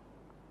that.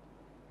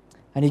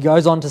 And he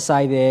goes on to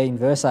say there in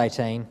verse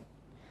 18,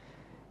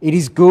 "It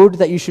is good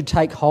that you should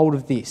take hold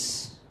of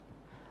this,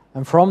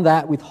 and from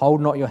that withhold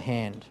not your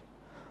hand.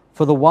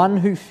 For the one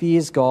who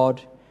fears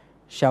God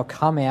shall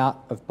come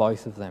out of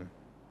both of them."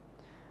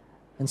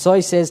 And so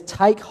he says,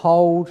 take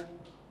hold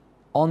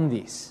on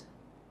this.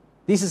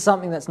 This is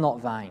something that's not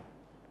vain.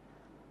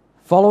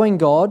 Following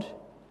God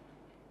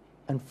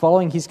and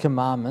following his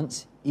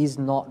commandments is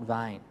not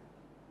vain.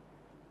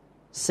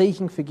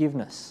 Seeking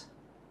forgiveness,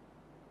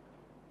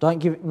 not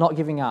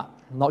giving up,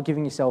 not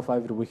giving yourself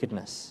over to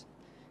wickedness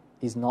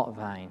is not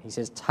vain. He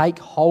says, take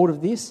hold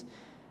of this,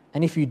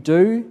 and if you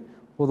do,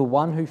 well, the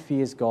one who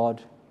fears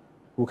God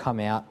will come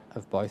out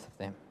of both of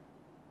them.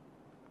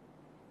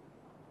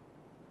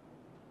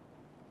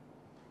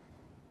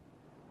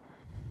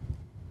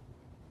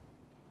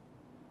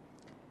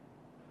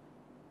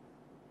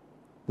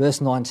 Verse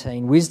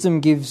 19, "Wisdom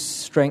gives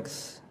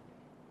strength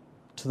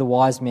to the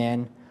wise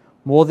man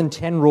more than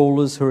 10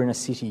 rulers who are in a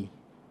city.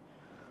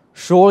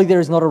 Surely there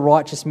is not a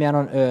righteous man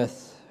on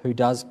earth who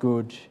does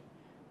good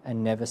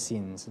and never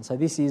sins." And so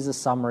this is a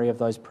summary of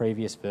those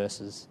previous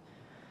verses.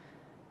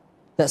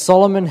 That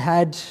Solomon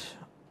had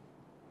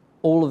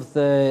all of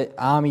the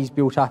armies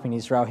built up in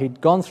Israel.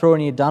 He'd gone through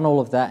and he had done all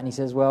of that, and he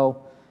says,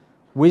 well,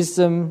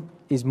 wisdom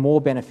is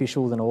more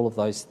beneficial than all of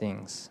those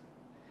things.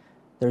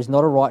 There is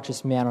not a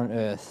righteous man on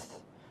earth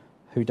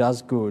who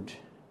does good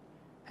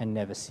and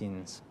never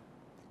sins.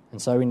 And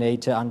so we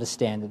need to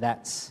understand that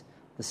that's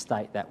the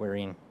state that we're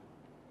in.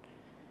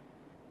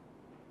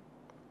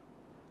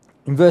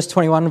 In verse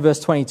 21 and verse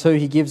 22,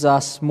 he gives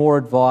us more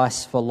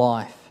advice for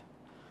life.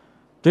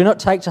 "Do not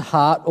take to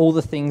heart all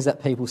the things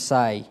that people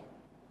say,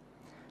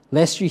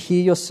 lest you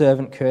hear your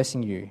servant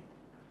cursing you.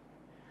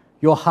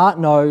 Your heart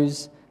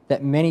knows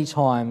that many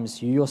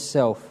times you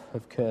yourself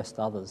have cursed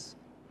others."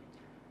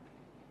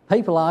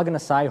 People are going to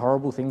say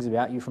horrible things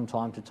about you from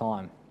time to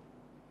time.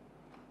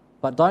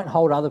 But don't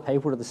hold other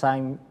people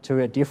to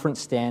a different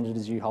standard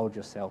as you hold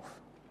yourself.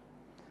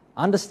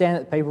 Understand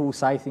that people will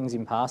say things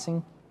in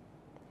passing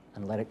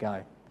and let it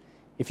go.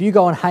 If you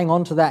go and hang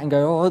on to that and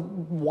go, oh,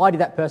 why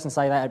did that person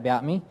say that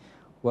about me?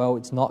 Well,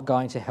 it's not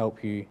going to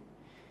help you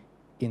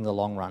in the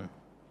long run.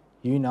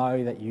 You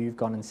know that you've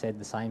gone and said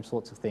the same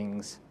sorts of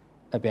things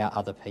about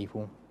other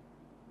people.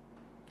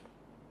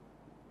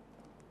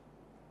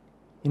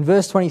 In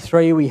verse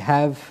 23, we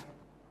have,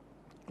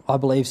 I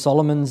believe,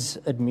 Solomon's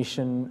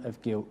admission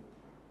of guilt.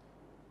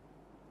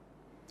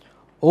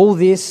 "All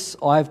this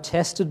I have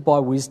tested by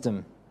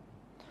wisdom.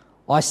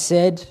 I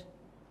said,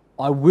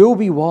 I will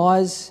be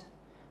wise,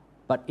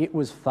 but it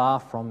was far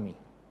from me."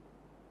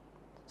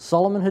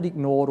 Solomon had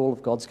ignored all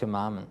of God's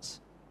commandments.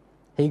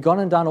 He'd gone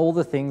and done all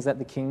the things that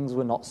the kings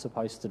were not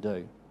supposed to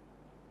do.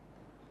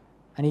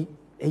 And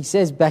he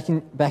says back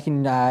in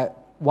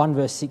 1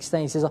 verse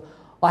 16, he says,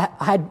 I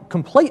had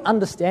complete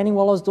understanding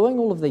while I was doing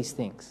all of these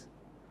things.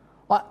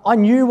 I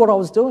knew what I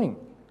was doing.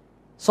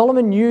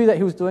 Solomon knew that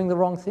he was doing the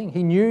wrong thing.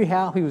 He knew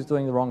how he was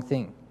doing the wrong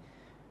thing.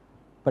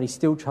 But he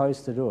still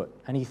chose to do it.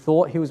 And he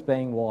thought he was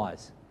being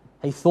wise.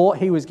 He thought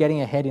he was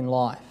getting ahead in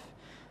life.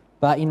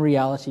 But in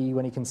reality,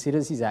 when he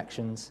considers his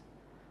actions,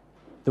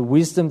 the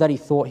wisdom that he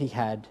thought he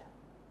had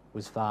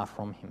was far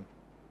from him.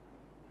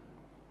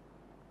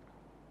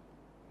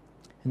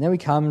 And then we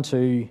come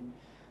to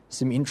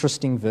some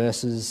interesting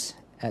verses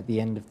at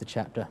the end of the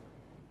chapter.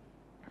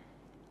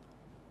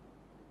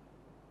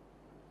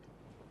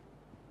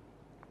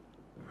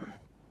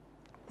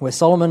 Where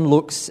Solomon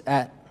looks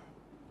at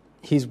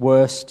his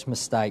worst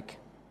mistake.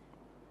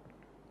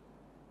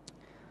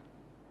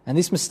 And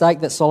this mistake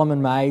that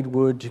Solomon made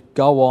would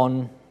go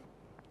on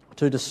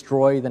to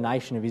destroy the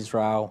nation of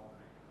Israel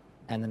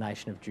and the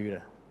nation of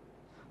Judah.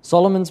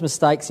 Solomon's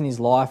mistakes in his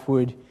life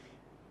would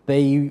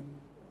be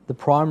the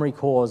primary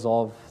cause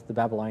of the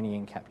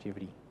Babylonian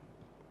captivity.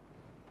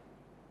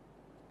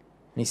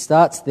 And he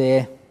starts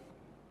there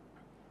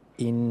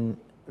in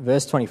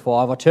verse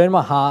 25. "I turn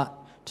my heart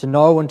to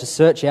know and to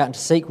search out and to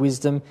seek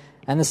wisdom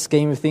and the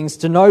scheme of things,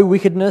 to know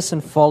wickedness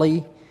and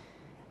folly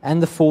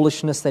and the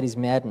foolishness that is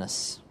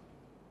madness."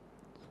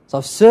 So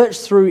I've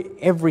searched through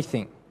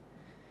everything.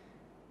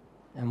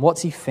 And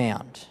what's he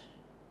found?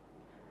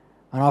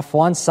 "And I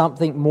find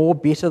something more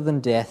bitter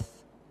than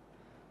death,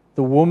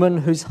 the woman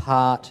whose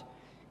heart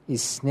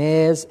is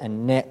snares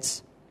and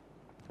nets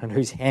and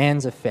whose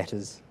hands are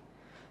fetters.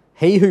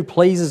 He who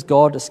pleases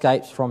God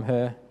escapes from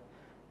her,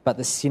 but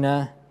the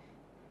sinner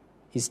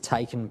is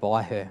taken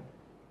by her."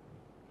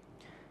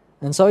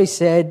 And so he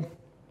said,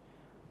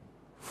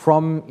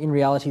 from, in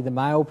reality, the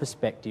male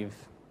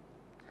perspective,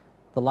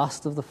 the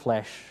lust of the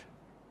flesh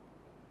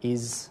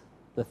is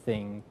the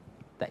thing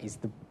that is,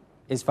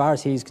 as far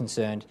as he is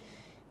concerned,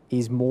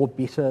 is more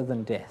bitter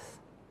than death.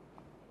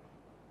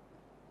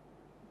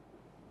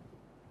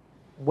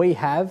 we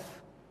have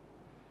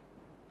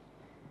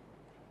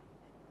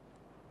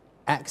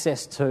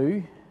access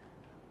to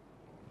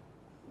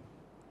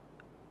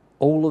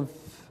all of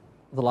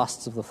the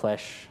lusts of the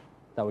flesh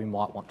that we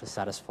might want to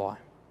satisfy.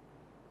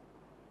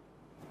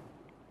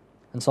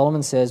 And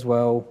Solomon says,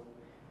 well,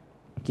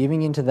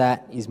 giving into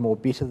that is more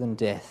bitter than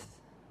death,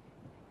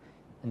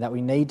 and that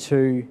we need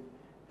to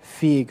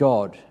fear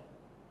God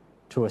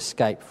to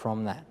escape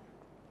from that.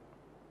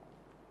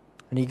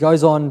 And he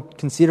goes on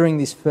considering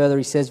this further.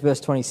 He says, verse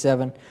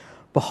 27,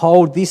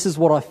 "Behold, this is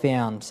what I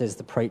found," says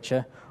the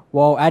preacher,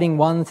 "while adding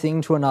one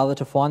thing to another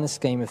to find the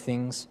scheme of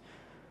things,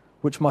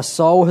 which my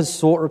soul has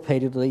sought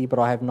repeatedly, but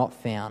I have not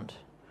found.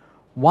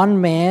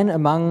 One man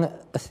among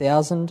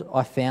 1,000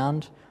 I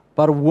found,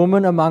 but a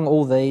woman among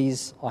all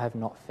these I have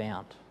not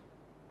found."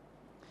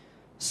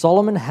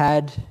 Solomon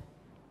had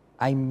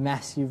a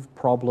massive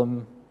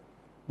problem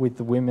with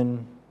the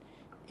women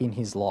in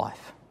his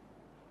life.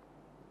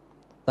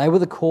 They were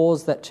the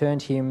cause that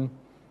turned him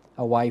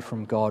away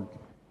from God.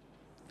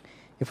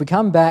 If we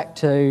come back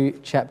to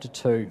chapter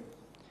 2,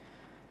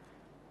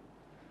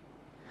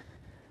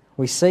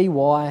 we see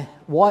why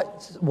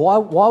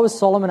was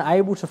Solomon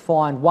able to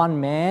find one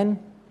man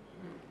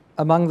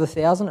among the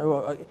 1,000?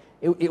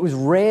 It was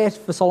rare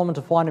for Solomon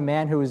to find a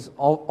man who was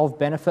of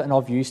benefit and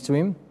of use to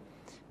him.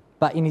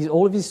 But in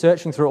all of his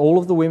searching through all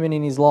of the women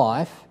in his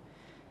life,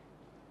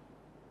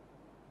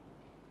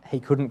 he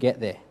couldn't get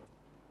there.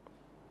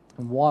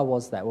 And why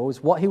was that? Well, it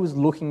was what he was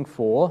looking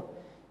for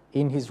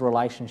in his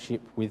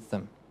relationship with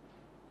them.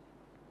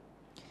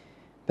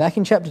 Back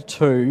in chapter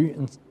 2,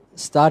 and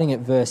starting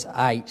at verse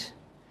 8,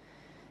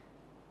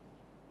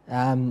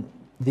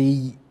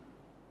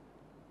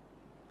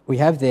 we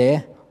have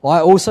there, "I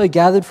also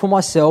gathered for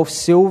myself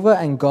silver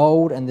and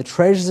gold and the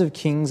treasures of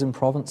kings and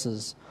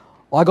provinces.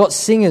 I got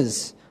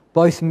singers,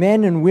 both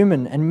men and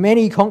women, and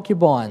many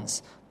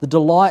concubines, the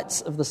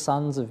delights of the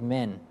sons of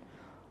men."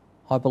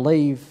 I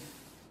believe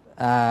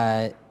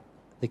the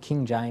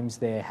King James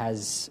there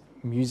has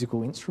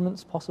musical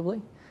instruments,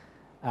 possibly.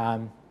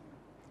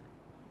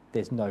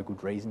 There's no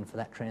good reason for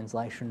that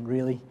translation,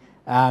 really.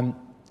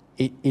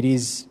 It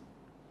is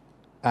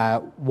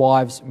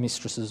wives,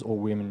 mistresses, or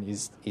women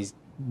is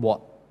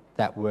what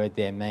that word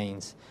there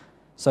means.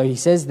 So he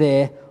says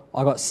there,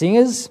 I got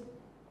singers,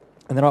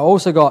 and then I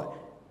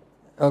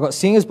got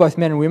singers, both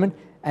men and women,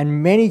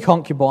 and many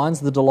concubines,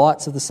 the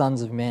delights of the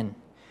sons of men.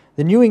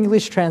 The New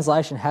English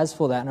translation has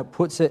for that, and it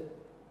puts it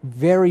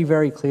very,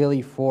 very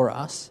clearly for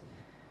us.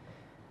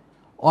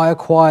 "I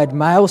acquired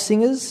male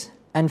singers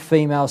and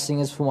female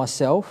singers for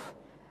myself,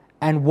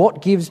 and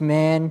what gives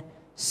man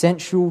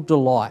sensual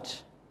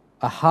delight,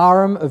 a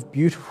harem of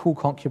beautiful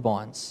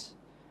concubines.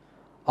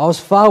 I was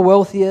far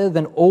wealthier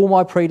than all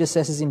my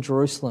predecessors in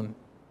Jerusalem,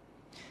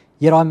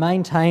 yet I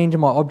maintained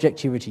my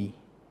objectivity.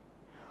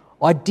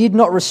 I did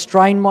not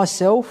restrain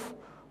myself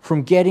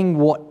from getting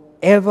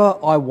whatever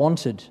I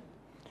wanted.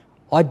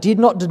 I did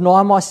not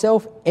deny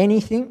myself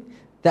anything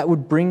that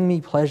would bring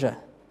me pleasure.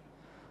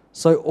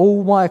 So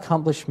all my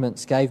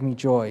accomplishments gave me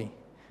joy.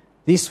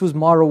 This was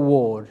my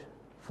reward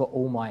for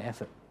all my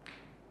effort."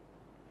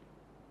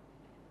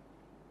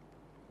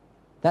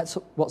 That's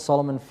what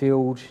Solomon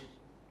filled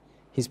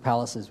his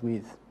palaces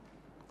with.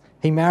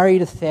 He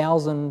married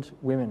 1,000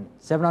 women,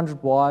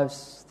 700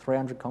 wives,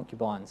 300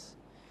 concubines.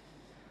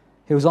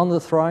 He was on the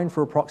throne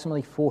for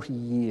approximately 40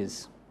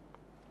 years.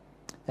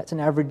 That's an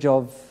average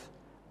of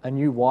a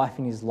new wife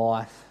in his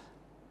life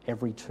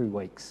every 2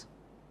 weeks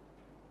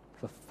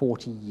for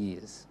 40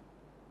 years.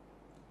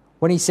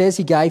 When he says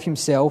he gave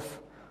himself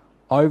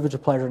over to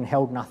pleasure and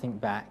held nothing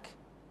back,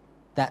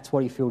 that's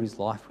what he filled his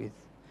life with.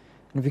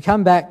 And if we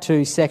come back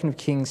to 2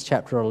 Kings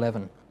chapter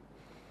 11,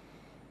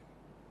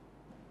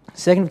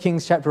 2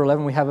 Kings chapter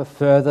 11, we have a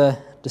further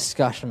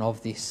discussion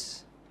of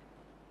this.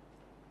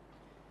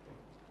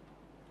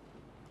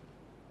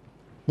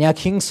 "Now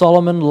King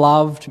Solomon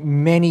loved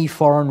many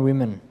foreign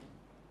women,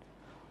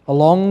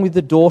 along with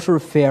the daughter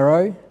of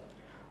Pharaoh,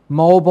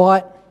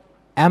 Moabite,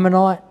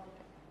 Ammonite,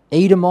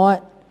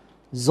 Edomite,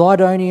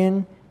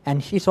 Zidonian,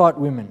 and Hittite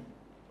women,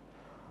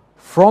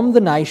 from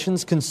the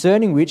nations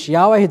concerning which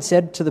Yahweh had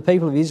said to the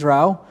people of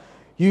Israel,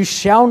 'You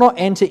shall not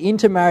enter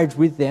into marriage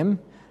with them,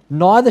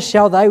 neither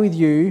shall they with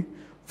you,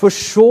 for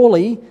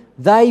surely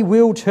they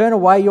will turn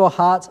away your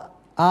hearts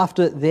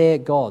after their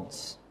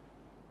gods.'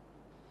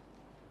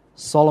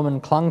 Solomon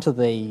clung to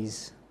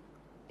these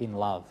in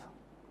love."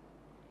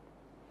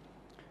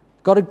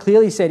 God had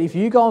clearly said, if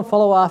you go and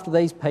follow after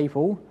these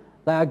people,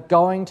 they are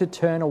going to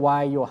turn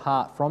away your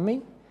heart from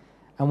me.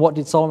 And what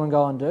did Solomon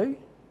go and do?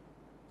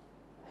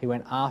 He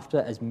went after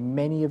as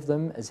many of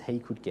them as he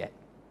could get.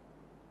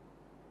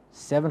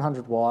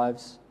 700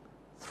 wives,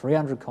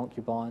 300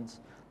 concubines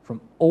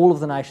from all of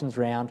the nations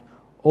round,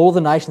 all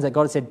the nations that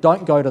God had said,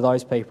 don't go to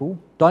those people,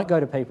 don't go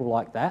to people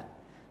like that,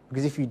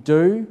 because if you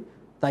do,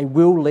 they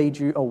will lead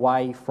you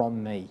away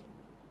from me.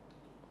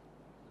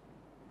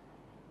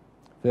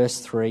 Verse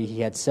 3,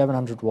 he had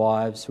 700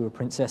 wives who were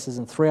princesses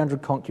and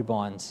 300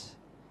 concubines,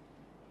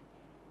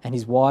 and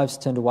his wives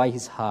turned away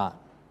his heart.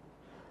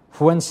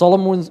 For when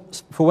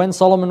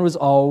Solomon was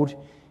old,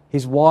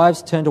 his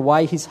wives turned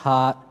away his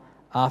heart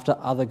after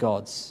other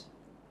gods,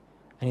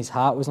 and his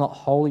heart was not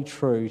wholly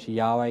true to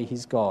Yahweh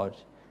his God,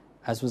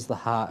 as was the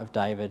heart of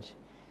David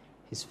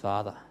his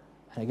father.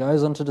 And it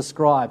goes on to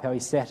describe how he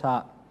set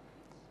up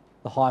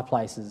the high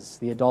places,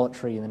 the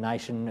idolatry in the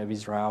nation of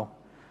Israel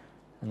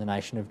and the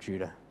nation of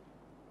Judah.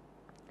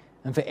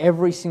 And for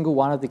every single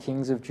one of the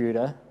kings of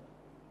Judah,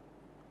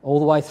 all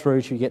the way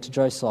through till you get to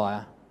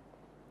Josiah,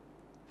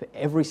 for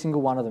every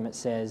single one of them it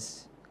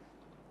says,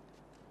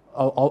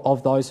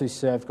 of those who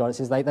served God, it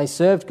says they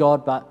served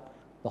God, but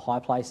the high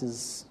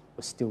places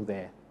were still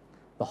there.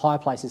 The high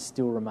places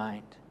still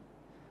remained.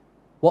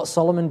 What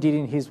Solomon did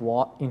in his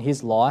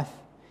life,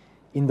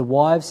 in the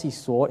wives he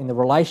sought, in the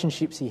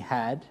relationships he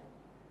had,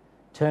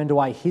 turned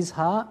away his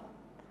heart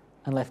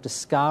and left a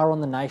scar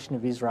on the nation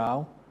of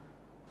Israel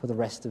for the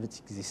rest of its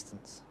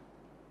existence,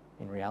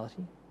 in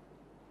reality.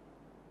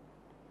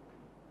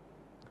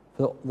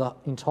 For the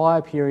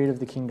entire period of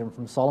the kingdom,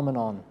 from Solomon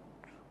on,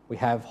 we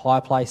have high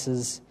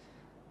places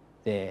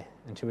there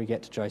until we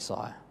get to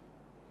Josiah.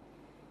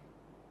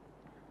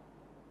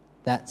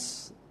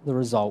 That's the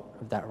result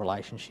of that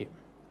relationship.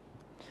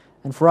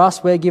 And for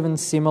us, we're given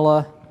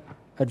similar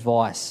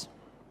advice.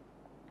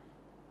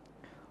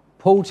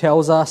 Paul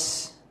tells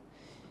us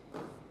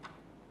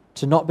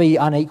to not be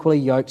unequally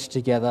yoked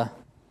together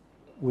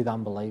with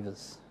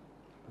unbelievers,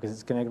 because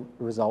it's going to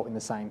result in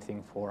the same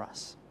thing for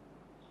us.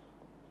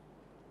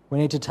 We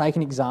need to take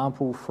an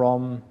example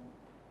from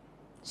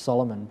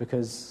Solomon,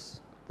 because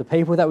the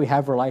people that we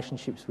have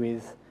relationships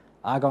with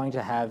are going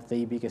to have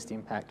the biggest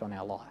impact on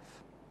our life.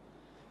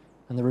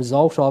 And the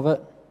result of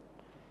it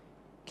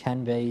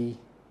can be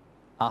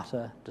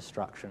utter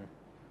destruction,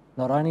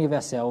 not only of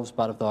ourselves,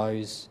 but of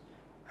those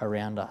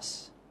around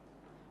us.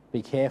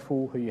 Be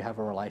careful who you have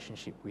a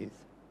relationship with.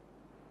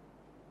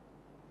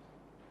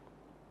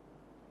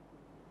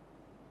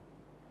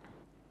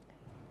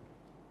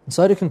 And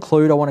so to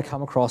conclude, I want to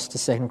come across to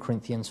 2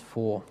 Corinthians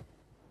 4.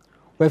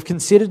 We've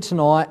considered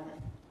tonight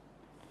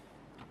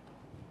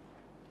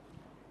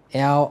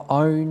our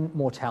own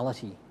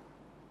mortality.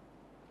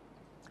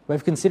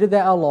 We've considered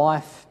that our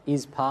life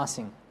is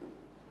passing,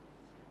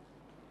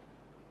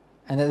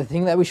 and that the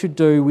thing that we should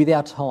do with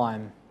our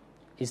time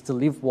is to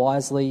live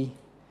wisely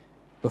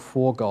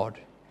before God.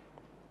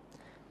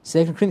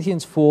 2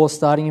 Corinthians 4,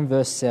 starting in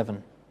verse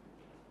 7.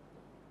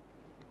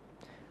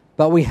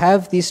 But we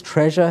have this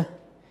treasure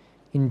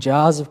in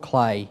jars of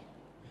clay,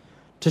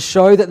 to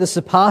show that the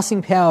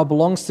surpassing power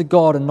belongs to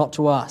God and not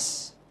to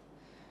us.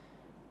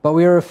 But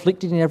we are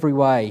afflicted in every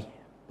way,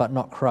 but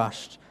not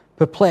crushed,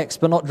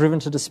 perplexed, but not driven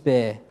to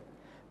despair,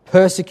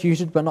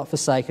 persecuted, but not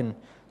forsaken,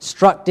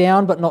 struck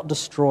down, but not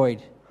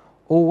destroyed,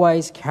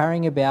 always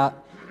carrying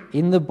about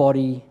in the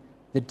body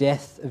the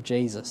death of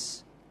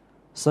Jesus,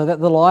 so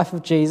that the life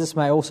of Jesus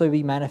may also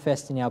be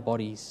manifest in our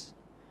bodies.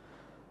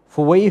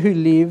 For we who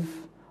live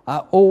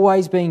are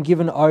always being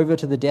given over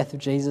to the death of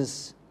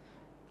Jesus,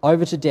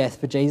 over to death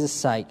for Jesus'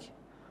 sake,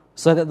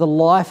 so that the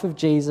life of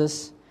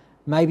Jesus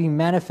may be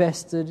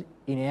manifested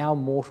in our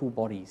mortal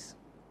bodies.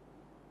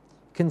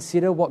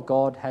 Consider what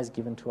God has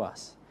given to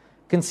us.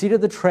 Consider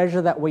the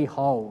treasure that we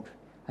hold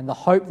and the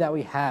hope that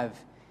we have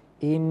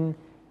in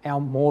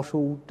our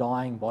mortal,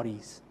 dying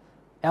bodies.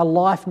 Our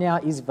life now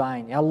is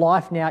vain. Our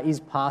life now is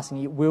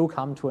passing. It will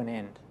come to an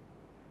end.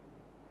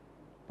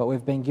 But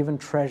we've been given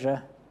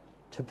treasure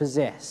to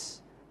possess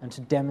and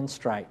to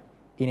demonstrate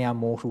in our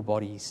mortal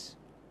bodies.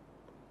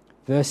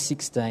 Verse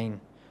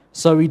 16,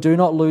 so we do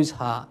not lose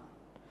heart.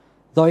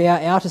 Though our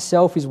outer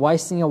self is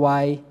wasting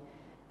away,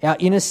 our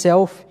inner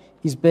self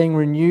is being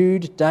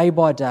renewed day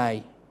by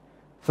day.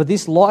 For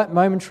this light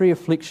momentary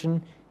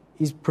affliction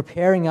is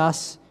preparing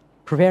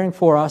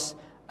for us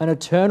an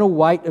eternal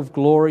weight of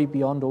glory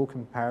beyond all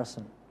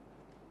comparison.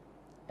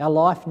 Our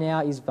life now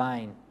is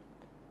vain.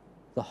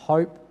 The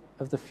hope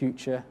of the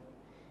future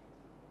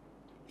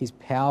is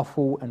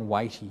powerful and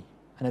weighty,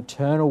 an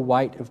eternal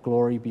weight of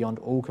glory beyond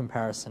all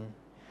comparison.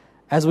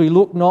 As we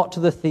look not to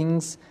the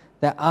things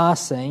that are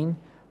seen,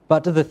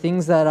 but to the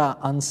things that are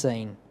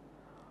unseen.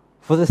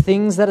 For the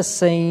things that are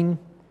seen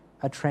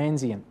are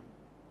transient.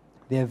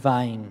 They're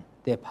vain,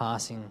 they're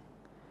passing.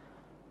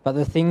 But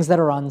the things that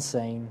are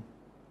unseen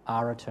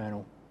are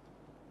eternal.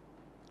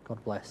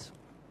 God bless.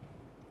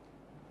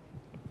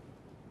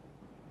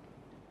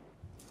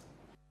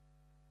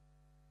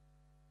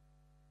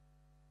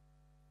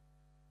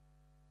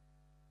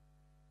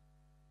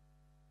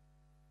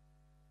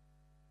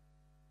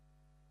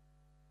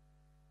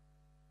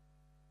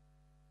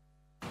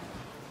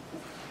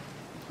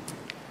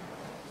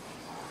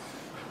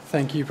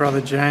 Thank you,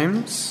 Brother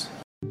James.